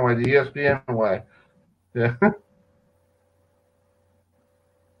old-fashioned way, the ESPN way. Yeah.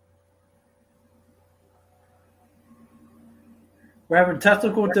 We're having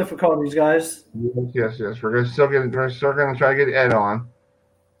technical difficulties, guys. Yes. We're still going to try to get Ed on.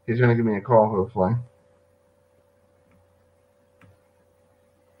 He's going to give me a call, hopefully.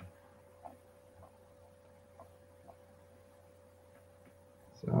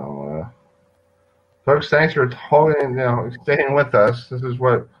 So, folks, thanks for staying with us. This is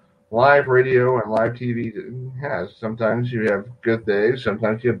what live radio and live TV has. Sometimes you have good days.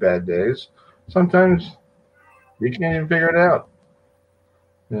 Sometimes you have bad days. Sometimes you can't even figure it out.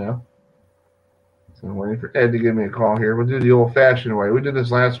 So I'm waiting for Ed to give me a call here. We'll do the old-fashioned way. We did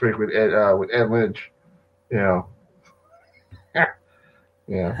this last week with Ed Lynch. Yeah.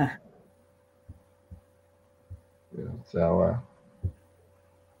 So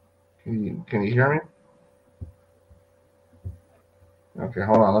can you hear me? Okay,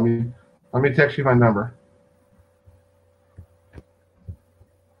 hold on. Let me text you my number.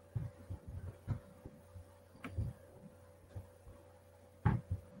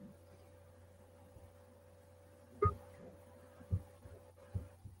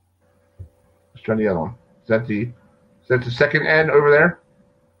 Let's try the other one. Is that the second Ed over there?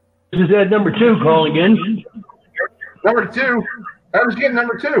 This is Ed number 2 calling in. Number 2? I was getting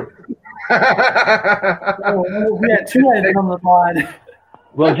number 2. We had 2 Eds on the line.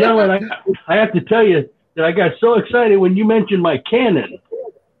 Well, gentlemen, I have to tell you that I got so excited when you mentioned my cannon.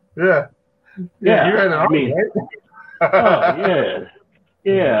 Yeah. Yeah. You had an arm, right? Oh, yeah.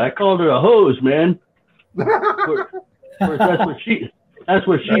 Yeah, I called her a hose, man. Of course, that's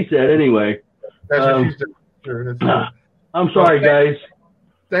what she said anyway. That's what she said. Sure, I'm sorry, guys.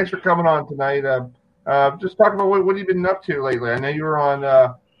 Thanks for coming on tonight. Just talk about what you've been up to lately. I know you were on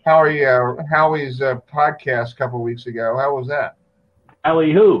Howie's podcast a couple of weeks ago. How was that?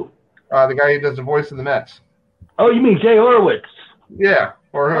 Howie who? The guy who does the voice of the Mets. Oh, you mean Jay Horowitz? Yeah.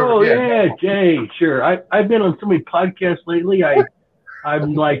 Yeah, Jay. Sure. I've been on so many podcasts lately.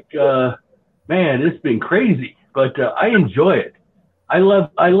 I'm like, man, it's been crazy, but I enjoy it. I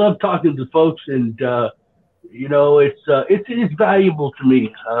love talking to folks, and it's valuable to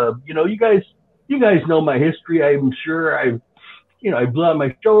me. You guys know my history. I'm sure I blew out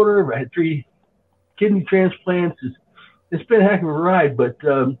my shoulder. I had 3 kidney transplants. It's been a heck of a ride, but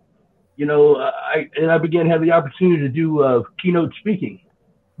I began to have the opportunity to do keynote speaking.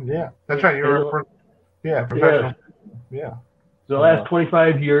 Yeah, that's right. You were professional. Yeah. The last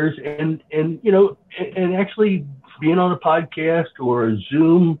 25 years, and actually being on a podcast or a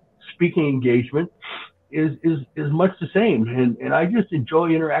Zoom speaking engagement is much the same, and I just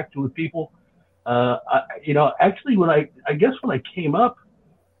enjoy interacting with people. Actually, when I came up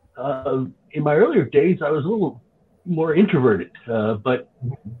in my earlier days, I was a little more introverted, but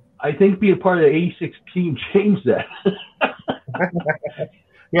I think being part of the 86 team changed that.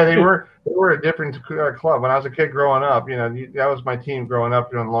 Yeah, they were a different club. When I was a kid growing up, that was my team growing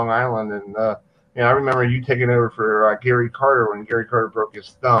up on Long Island, and I remember you taking over for Gary Carter when Gary Carter broke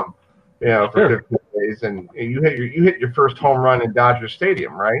his thumb, for 15 days, and you hit your first home run in Dodger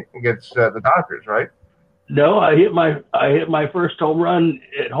Stadium, right, against the Dodgers, right? No, I hit my first home run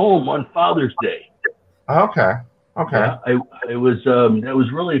at home on Father's Day. Okay. Yeah, that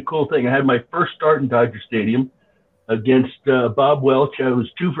was really a cool thing. I had my first start in Dodger Stadium against Bob Welch. I was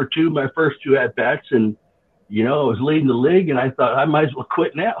 2 for 2 my first 2 at bats, and I was leading the league, and I thought I might as well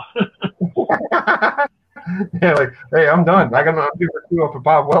quit now. Yeah, like, hey, I'm done. I'm 2 for 2 off of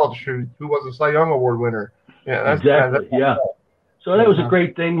Bob Welch, who was a Cy Young Award winner. Yeah, that's exactly. Yeah. So that was a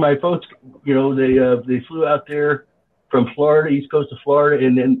great thing. My folks, they flew out there from Florida, East Coast of Florida,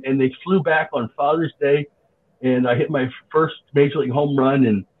 and they flew back on Father's Day, and I hit my first major league home run.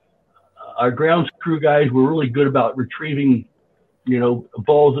 And our grounds crew guys were really good about retrieving,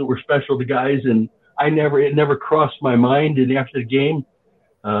 balls that were special to guys. And it never crossed my mind. And after the game,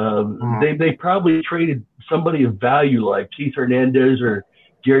 they probably traded somebody of value like Keith Hernandez or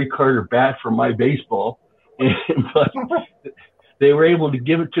Gary Carter Bat for my baseball, but they were able to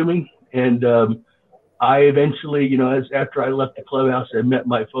give it to me. And I eventually, after I left the clubhouse and met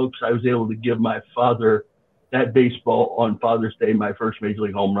my folks, I was able to give my father that baseball on Father's Day, my first major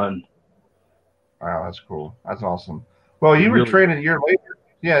league home run. Wow, that's cool. That's awesome. Well, you were traded a year later.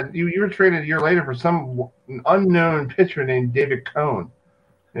 Yeah, you were traded a year later for some unknown pitcher named David Cohn.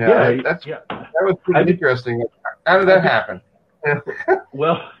 That was pretty interesting. How did that happen?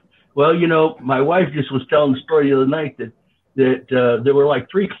 Well, my wife just was telling the story the other night that there were like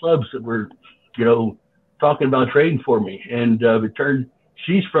 3 clubs that were, talking about trading for me, and it turned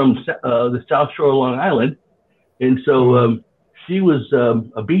she's from the South Shore of Long Island, and so she was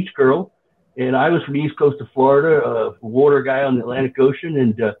a beach girl, and I was from the East Coast of Florida, a water guy on the Atlantic Ocean,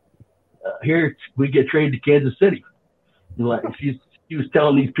 and here we get traded to Kansas City. And like she was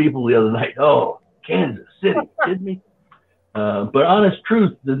telling these people the other night, "Oh, Kansas City, kidding me?" But honest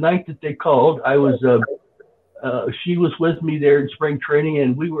truth, the night that they called, I was she was with me there in spring training,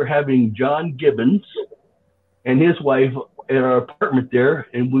 and we were having John Gibbons and his wife at our apartment there,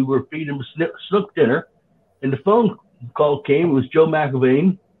 and we were feeding them snook dinner, and the phone call came. It was Joe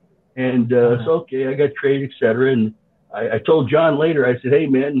McIlvain, and so okay, I got traded, etc. And I told John later, I said, "Hey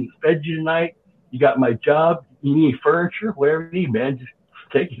man, fed you tonight. You got my job. You need furniture, whatever you need, man. Just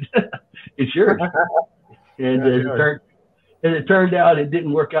take it. It's yours." And it turned out it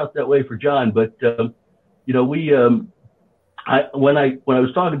didn't work out that way for John, but when I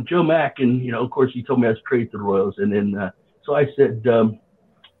was talking to Joe Mack, and of course he told me I was traded to the Royals, and then so I said,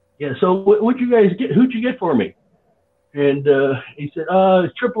 so what'd you guys get? Who'd you get for me? And he said,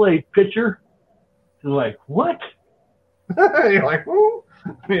 AAA pitcher. And I'm like, what? You're like, who?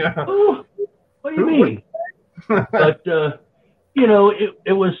 Yeah. Who? What do you mean? But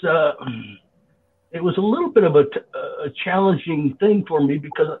it was a little bit of a challenging thing for me,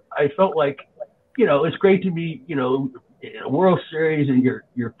 because I felt like, it's great to be, in a World Series in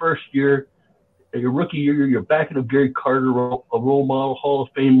your first year, your rookie year, you're backing up Gary Carter, a role model, Hall of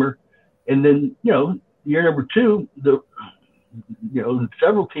Famer. And then, year number 2,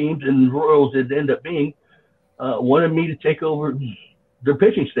 several teams and the Royals it ended up being, wanted me to take over their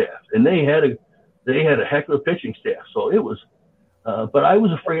pitching staff. And they had a heck of a pitching staff. So it was, but I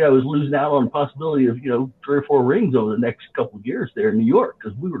was afraid I was losing out on the possibility of, 3 or 4 rings over the next couple of years there in New York,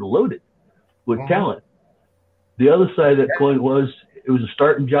 because we were loaded with talent. The other side of that coin was it was a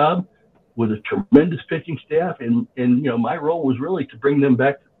starting job with a tremendous pitching staff, and my role was really to bring them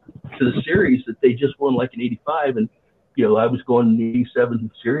back to the series that they just won, like in '85, and I was going in the '87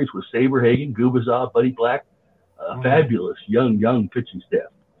 series with Saberhagen, Gubazov, Buddy Black, fabulous young pitching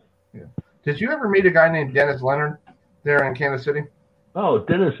staff. Yeah. Did you ever meet a guy named Dennis Leonard there in Kansas City? Oh,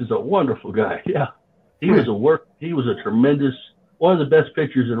 Dennis is a wonderful guy. Yeah, he was a tremendous, one of the best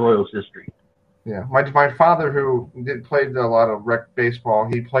pitchers in Royals history. Yeah, my father, who played a lot of rec baseball,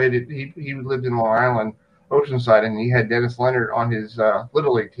 he lived in Long Island, Oceanside, and he had Dennis Leonard on his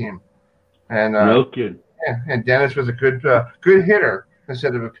Little League team. And no kid. Yeah, and Dennis was a good hitter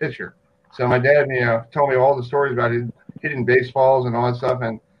instead of a pitcher. So my dad, told me all the stories about him hitting baseballs and all that stuff,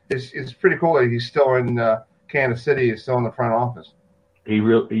 and it's pretty cool that he's still in Kansas City. He's still in the front office. He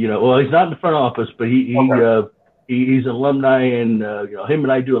really, well, he's not in the front office, but he's an alumni, and him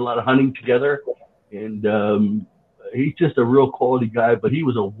and I do a lot of hunting together, and he's just a real quality guy. But he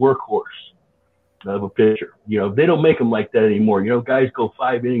was a workhorse of a pitcher. They don't make them like that anymore. Guys go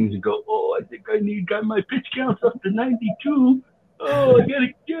 5 innings and go, "Oh, I think I got my pitch counts up to 92. Oh, I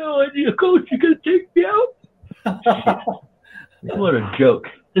need a coach. You gotta take me out." What a joke!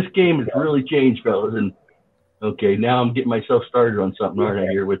 This game has really changed, fellas. And okay, now I'm getting myself started on something, aren't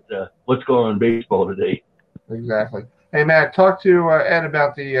I? Here with what's going on in baseball today. Exactly. Hey, Matt, talk to Ed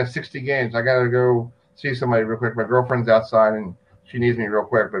about the 60 games. I got to go see somebody real quick. My girlfriend's outside, and she needs me real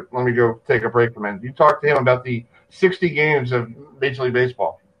quick, but let me go take a break from it. You talk to him about the 60 games of Major League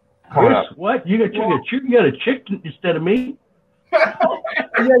Baseball. Chris, what? You got a chick instead of me?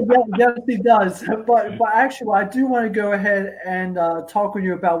 Yes, he does. But actually, I do want to go ahead and talk with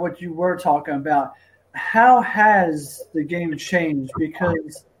you about what you were talking about. How has the game changed?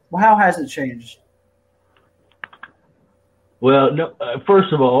 How has it changed? Well, no,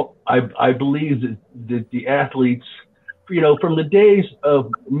 first of all, I believe that the athletes, from the days of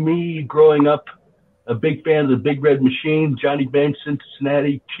me growing up, a big fan of the Big Red Machine, Johnny Bench,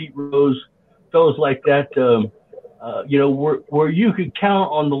 Cincinnati, Cheat Rose, fellas like that, where you could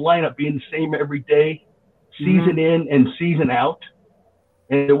count on the lineup being the same every day, season in and season out.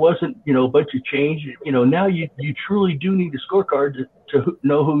 and there wasn't, a bunch of change. Now you truly do need a scorecard to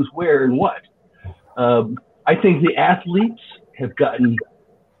know who's where and what. I think the athletes have gotten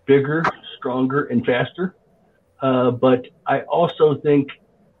bigger, stronger, and faster. But I also think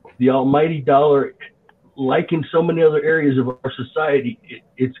the almighty dollar, like in so many other areas of our society,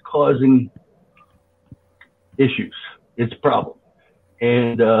 it's causing issues. It's a problem.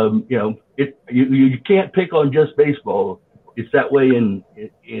 And, you can't pick on just baseball. It's that way in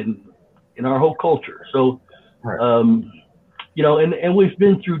our whole culture. So, right. And we've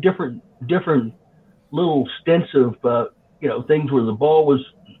been through different little stints of, things where the ball was,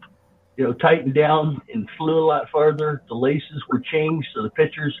 tightened down and flew a lot farther. The laces were changed, so the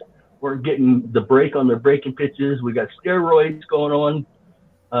pitchers weren't getting the break on their breaking pitches. We got steroids going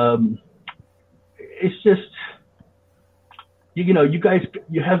on. It's just,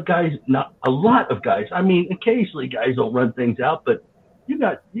 you have guys, not a lot of guys. I mean, occasionally guys don't run things out, but you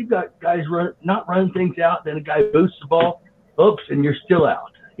got guys not run things out. Then a guy boosts the ball, oops, and you're still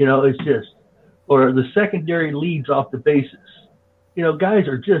out. It's just, or the secondary leads off the bases. Guys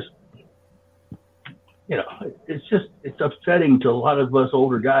are just, it's upsetting to a lot of us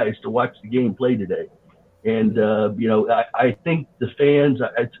older guys to watch the game play today. And, I think the fans,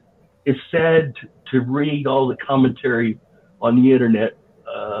 it's sad to read all the commentary on the internet,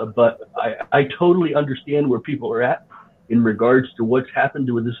 but I totally understand where people are at in regards to what's happened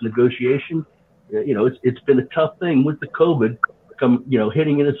with this negotiation. It's been a tough thing with the COVID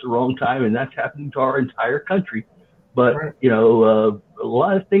hitting us the wrong time, and that's happening to our entire country. But, a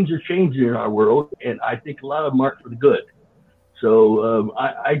lot of things are changing in our world, and I think a lot of them aren't for the good. So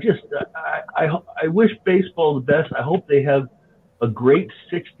I wish baseball the best. I hope they have a great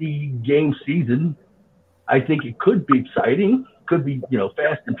 60-game season. I think it could be exciting, could be,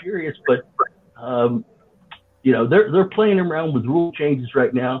 fast and furious, but, they're playing around with rule changes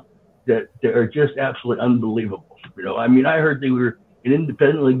right now that are just absolutely unbelievable. I heard they were in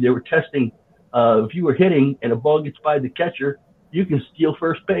Independent League, they were testing, if you were hitting and a ball gets by the catcher, you can steal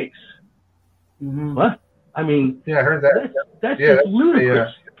first base. Mm-hmm. What? I heard that. That's just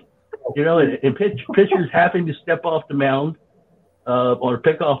ludicrous. And pitchers having to step off the mound on a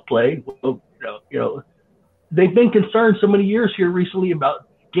pickoff play. They've been concerned so many years here recently about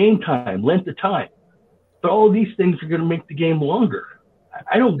game time, length of time. But all these things are going to make the game longer.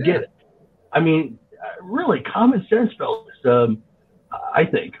 I don't get it. Really, common sense, fellas. I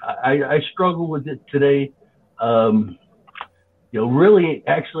think I struggle with it today. Really,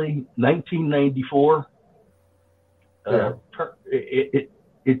 actually, 1994,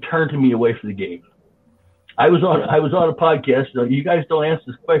 it turned me away from the game. I was on a podcast. You guys don't answer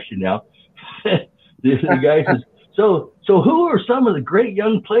this question now. The guy says, so who are some of the great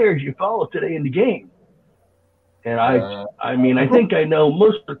young players you follow today in the game? And I think I know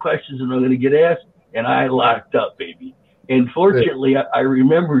most of the questions that I'm going to get asked, and I locked up, baby. And fortunately, I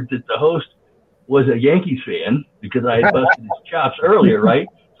remembered that the host was a Yankees fan because I had busted his chops earlier, right?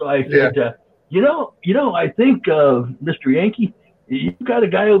 So I said, I think, Mr. Yankee, you've got a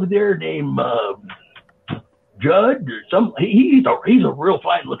guy over there named Judd or some. He's a real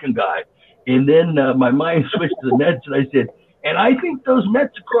fine-looking guy. And then my mind switched to the Mets, and I said, and I think those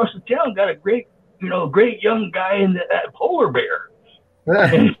Mets across the town got a great young guy in that polar bear.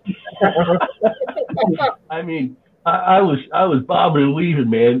 I was bobbing and weaving,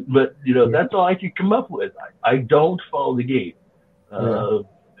 man, but that's all I could come up with. I don't follow the game,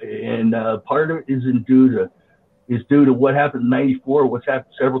 and part of it is due to what happened in '94, what's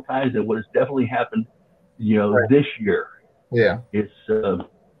happened several times, and what has definitely happened, this year. Yeah, it's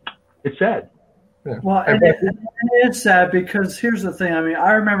sad. Yeah. Well, and it's sad because here's the thing.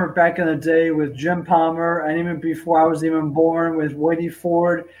 I remember back in the day with Jim Palmer, and even before I was even born, with Whitey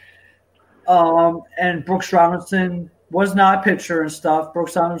Ford, and Brooks Robinson was not a pitcher and stuff.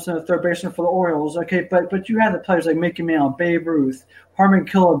 Brooks Robinson, a third baseman for the Orioles. Okay, but you had the players like Mickey Mantle, Babe Ruth, Harmon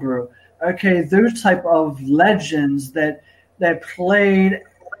Killebrew. Okay, those type of legends that played,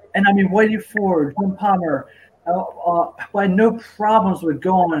 and Whitey Ford, Jim Palmer, had no problems with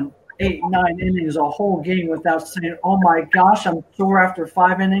going 8-9 innings a whole game without saying, "Oh my gosh, I'm sore after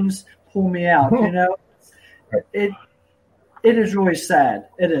 5 innings. Pull me out." It is really sad.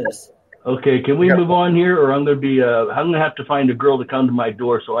 It is. Okay, can we move on here, or I'm going to have to find a girl to come to my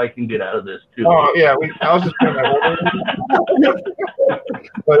door so I can get out of this too. Oh yeah, I was just going to.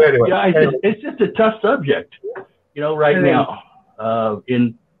 But anyway, it's just a tough subject, right now.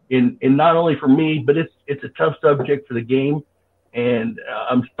 In not only for me, but it's a tough subject for the game. And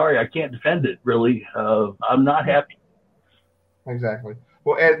I'm sorry, I can't defend it, really. I'm not happy. Exactly.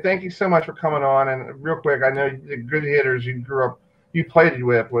 Well, Ed, thank you so much for coming on. And real quick, I know the good hitters, you grew up you played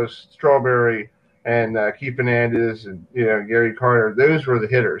with was Strawberry and Keith Fernandez and Gary Carter. Those were the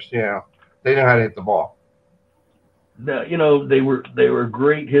hitters. They know how to hit the ball. They were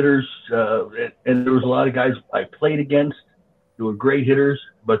great hitters, and there was a lot of guys I played against who were great hitters,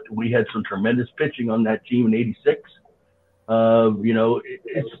 but we had some tremendous pitching on that team in '86.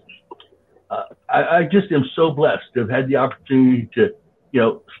 I just am so blessed to have had the opportunity to,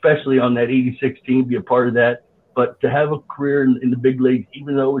 especially on that '86 team, be a part of that. But to have a career in the big leagues,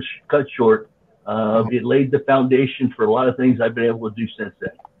 even though it was cut short, it laid the foundation for a lot of things I've been able to do since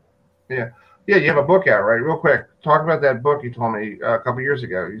then. Yeah. Yeah, you have a book out, right? Real quick, talk about that book you told me a couple years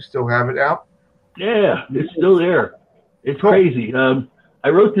ago. You still have it out? Yeah, it's still there. It's cool. Crazy. I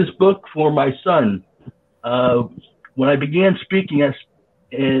wrote this book for my son when I began speaking,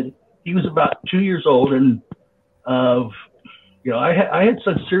 and he was about 2 years old, and I had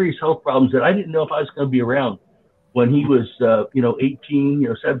such serious health problems that I didn't know if I was going to be around when he was 18,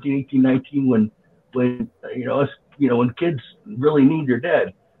 17, 18, 19, when kids really need their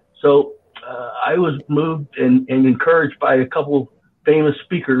dad. So I was moved and encouraged by a couple famous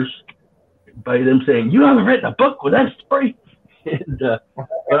speakers, by them saying, "You haven't written a book with that story." And,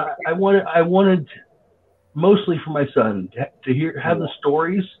 but I wanted mostly for my son to have the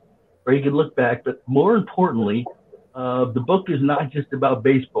stories where he could look back. But more importantly, the book is not just about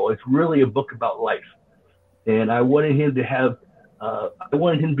baseball. It's really a book about life. And I wanted him to have, I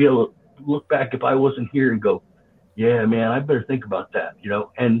wanted him to be able to look back if I wasn't here and go, "Yeah, man, I better think about that,"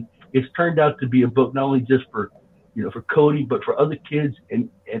 And it's turned out to be a book not only just for, for Cody, but for other kids and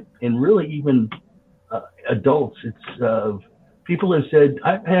really even adults. It's people have said,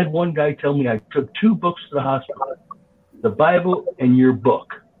 I've had one guy tell me I took 2 books to the hospital, the Bible and your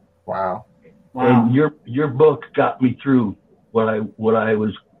book. Wow. And your book got me through what I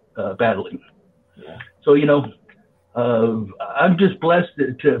was battling. Yeah. So, I'm just blessed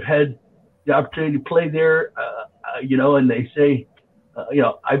to have had the opportunity to play there, and they say,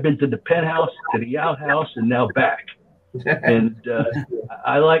 I've been to the penthouse, to the outhouse, and now back. And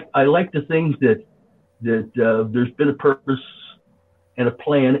I like to think that there's been a purpose and a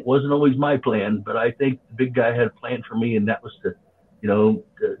plan. It wasn't always my plan, but I think the big guy had a plan for me, and that was to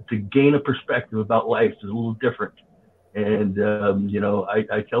gain a perspective about life is a little different. And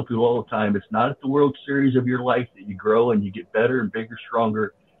I tell people all the time, it's not at the World Series of your life that you grow and you get better and bigger,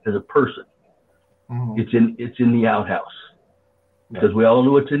 stronger as a person. Mm-hmm. It's in the outhouse. Because we all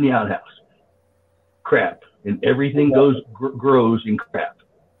know what's in the outhouse. Crap. And everything grows in crap.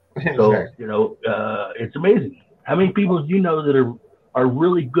 So, it's amazing. How many people do you know that are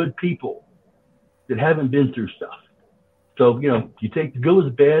really good people that haven't been through stuff? So, you take the good with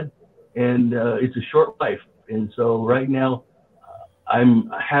the bad, and it's a short life. And so right now, I'm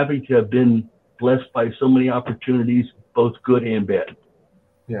happy to have been blessed by so many opportunities, both good and bad.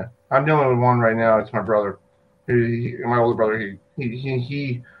 Yeah. I'm dealing with one right now. It's my brother. My older brother,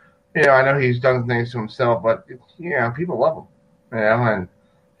 he I know he's done things to himself, but people love him,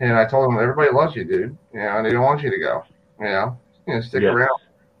 and I told him everybody loves you, dude, and they don't want you to go, stick around,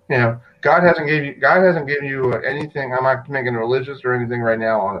 God hasn't given you anything. I'm not making religious or anything right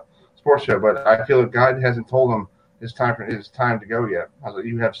now on a sports show, but I feel that God hasn't told him it's time to go yet. I was like,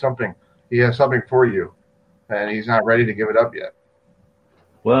 you have something, he has something for you, and he's not ready to give it up yet.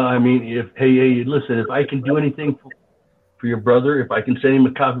 Well, I mean, listen, if I can do anything for your brother, if I can send him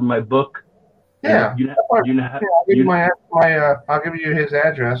a copy of my book, I'll give you his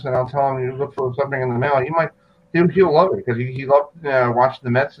address, and I'll tell him you look for something in the mail. He'll love it because he loved watching the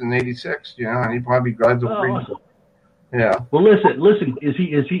Mets in '86, and he'd probably be glad to read. Awesome. Yeah. Well, listen. Is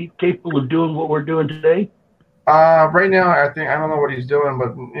he capable of doing what we're doing today? Right now, I don't know what he's doing,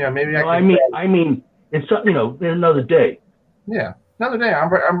 but maybe I mean, it's in another day. Yeah. Another day.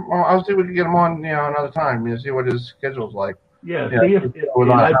 I'll see if we can get him on, another time. See what his schedule's like. Yeah.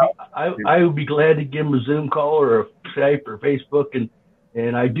 I would be glad to give him a Zoom call or a Skype or Facebook,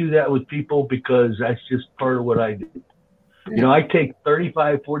 and I do that with people because that's just part of what I do. Yeah. I take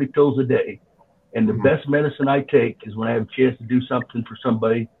 35, 40 pills a day, and the best medicine I take is when I have a chance to do something for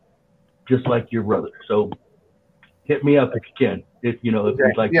somebody, just like your brother. So hit me up if you can. If you'd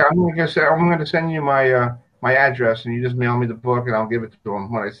like. Yeah, I'm going to send you my address, and you just mail me the book, and I'll give it to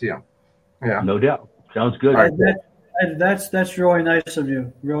him when I see him. Yeah, no doubt. Sounds good. Right, that's really nice of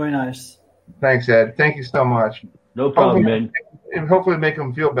you. Really nice. Thanks, Ed. Thank you so much. No problem, man. And hopefully make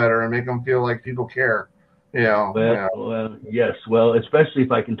them feel better and make them feel like people care. Well, yes. Well, especially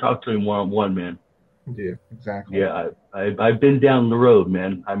if I can talk to him one-on-one, man. Yeah, exactly. Yeah, I've been down the road,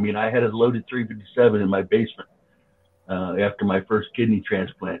 man. I mean, I had a loaded 357 in my basement after my first kidney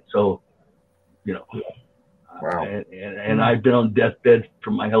transplant. So, Wow. And I've been on deathbed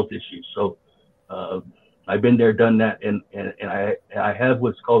from my health issues. So I've been there, done that, and I have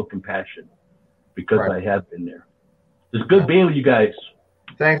what's called compassion because I have been there. It's good being with you guys.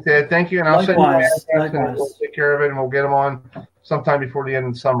 Thanks, Ed. Thank you. And I'll send you Likewise. we'll take care of it, and we'll get him on sometime before the end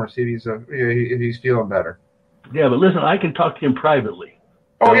of the summer, see if he's feeling better. Yeah, but listen, I can talk to him privately.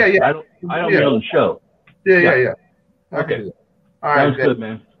 Oh, So yeah. I don't be on the show. Yeah. Okay. All right. Sounds good,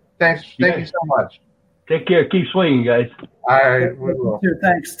 man. Thanks. Thank you so much. Take care. Keep swinging, guys. All right. We will.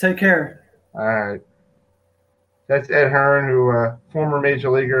 Thanks. Take care. All right. That's Ed Hearn, who former major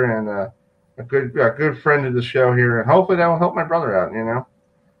leaguer and a good friend of the show here, and hopefully that will help my brother out.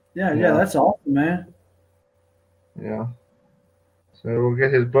 Yeah, that's awesome, man. Yeah. So we'll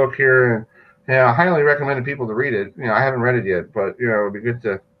get his book here, and I highly recommend people to read it. I haven't read it yet, but it would be good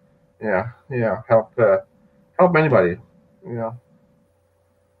to, help anybody.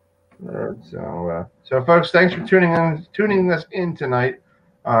 So folks, thanks for tuning us in tonight.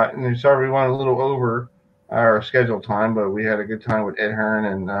 And sorry we went a little over our scheduled time, but we had a good time with Ed Hearn,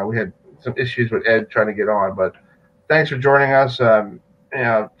 and we had some issues with Ed trying to get on. But thanks for joining us.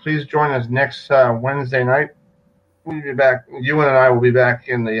 Please join us next Wednesday night. We'll be back. You and I will be back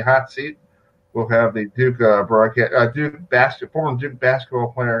in the hot seat. We'll have the Duke former Duke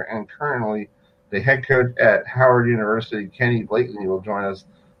basketball player and currently the head coach at Howard University, Kenny Blately, will join us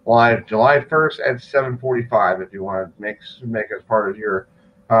live July 1st at 7:45 if you want to make us part of your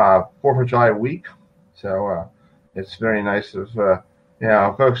 4th of July week. So it's very nice of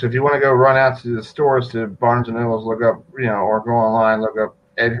folks. If you want to go run out to the stores, to Barnes and Nobles, look up or go online, look up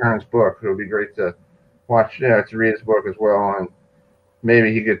Ed Hearn's book. It would be great to watch to read his book as well, and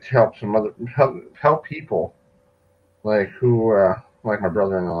maybe he could help help people like my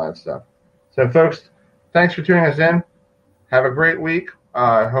brother and all that stuff. So folks, thanks for tuning us in. Have a great week.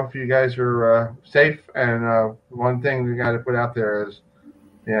 I hope you guys are safe. And one thing we got to put out there is,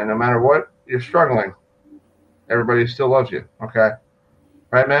 no matter what you're struggling, everybody still loves you. Okay,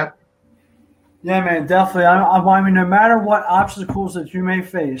 right, Matt? Yeah, man, definitely. I mean, no matter what obstacles that you may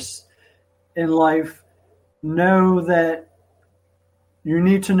face in life, know that you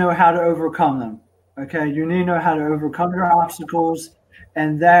need to know how to overcome them. Okay, you need to know how to overcome your obstacles,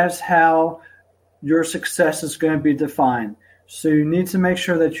 and that's how your success is going to be defined. So you need to make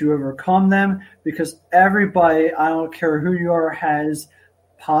sure that you overcome them, because everybody, I don't care who you are, has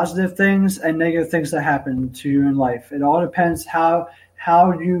positive things and negative things that happen to you in life. It all depends how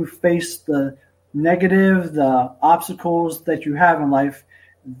you face the negative, the obstacles that you have in life.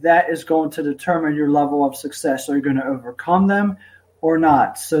 That is going to determine your level of success. Are you going to overcome them or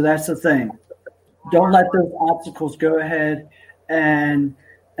not? So that's the thing. Don't let those obstacles go ahead and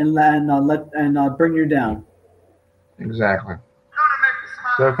bring you down. Exactly.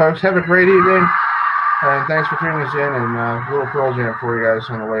 So, folks, have a great evening, and thanks for tuning us in. And a little Pearl Jam for you guys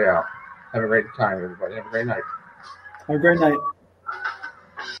on the way out. Have a great time, everybody. Have a great night. Have a great night.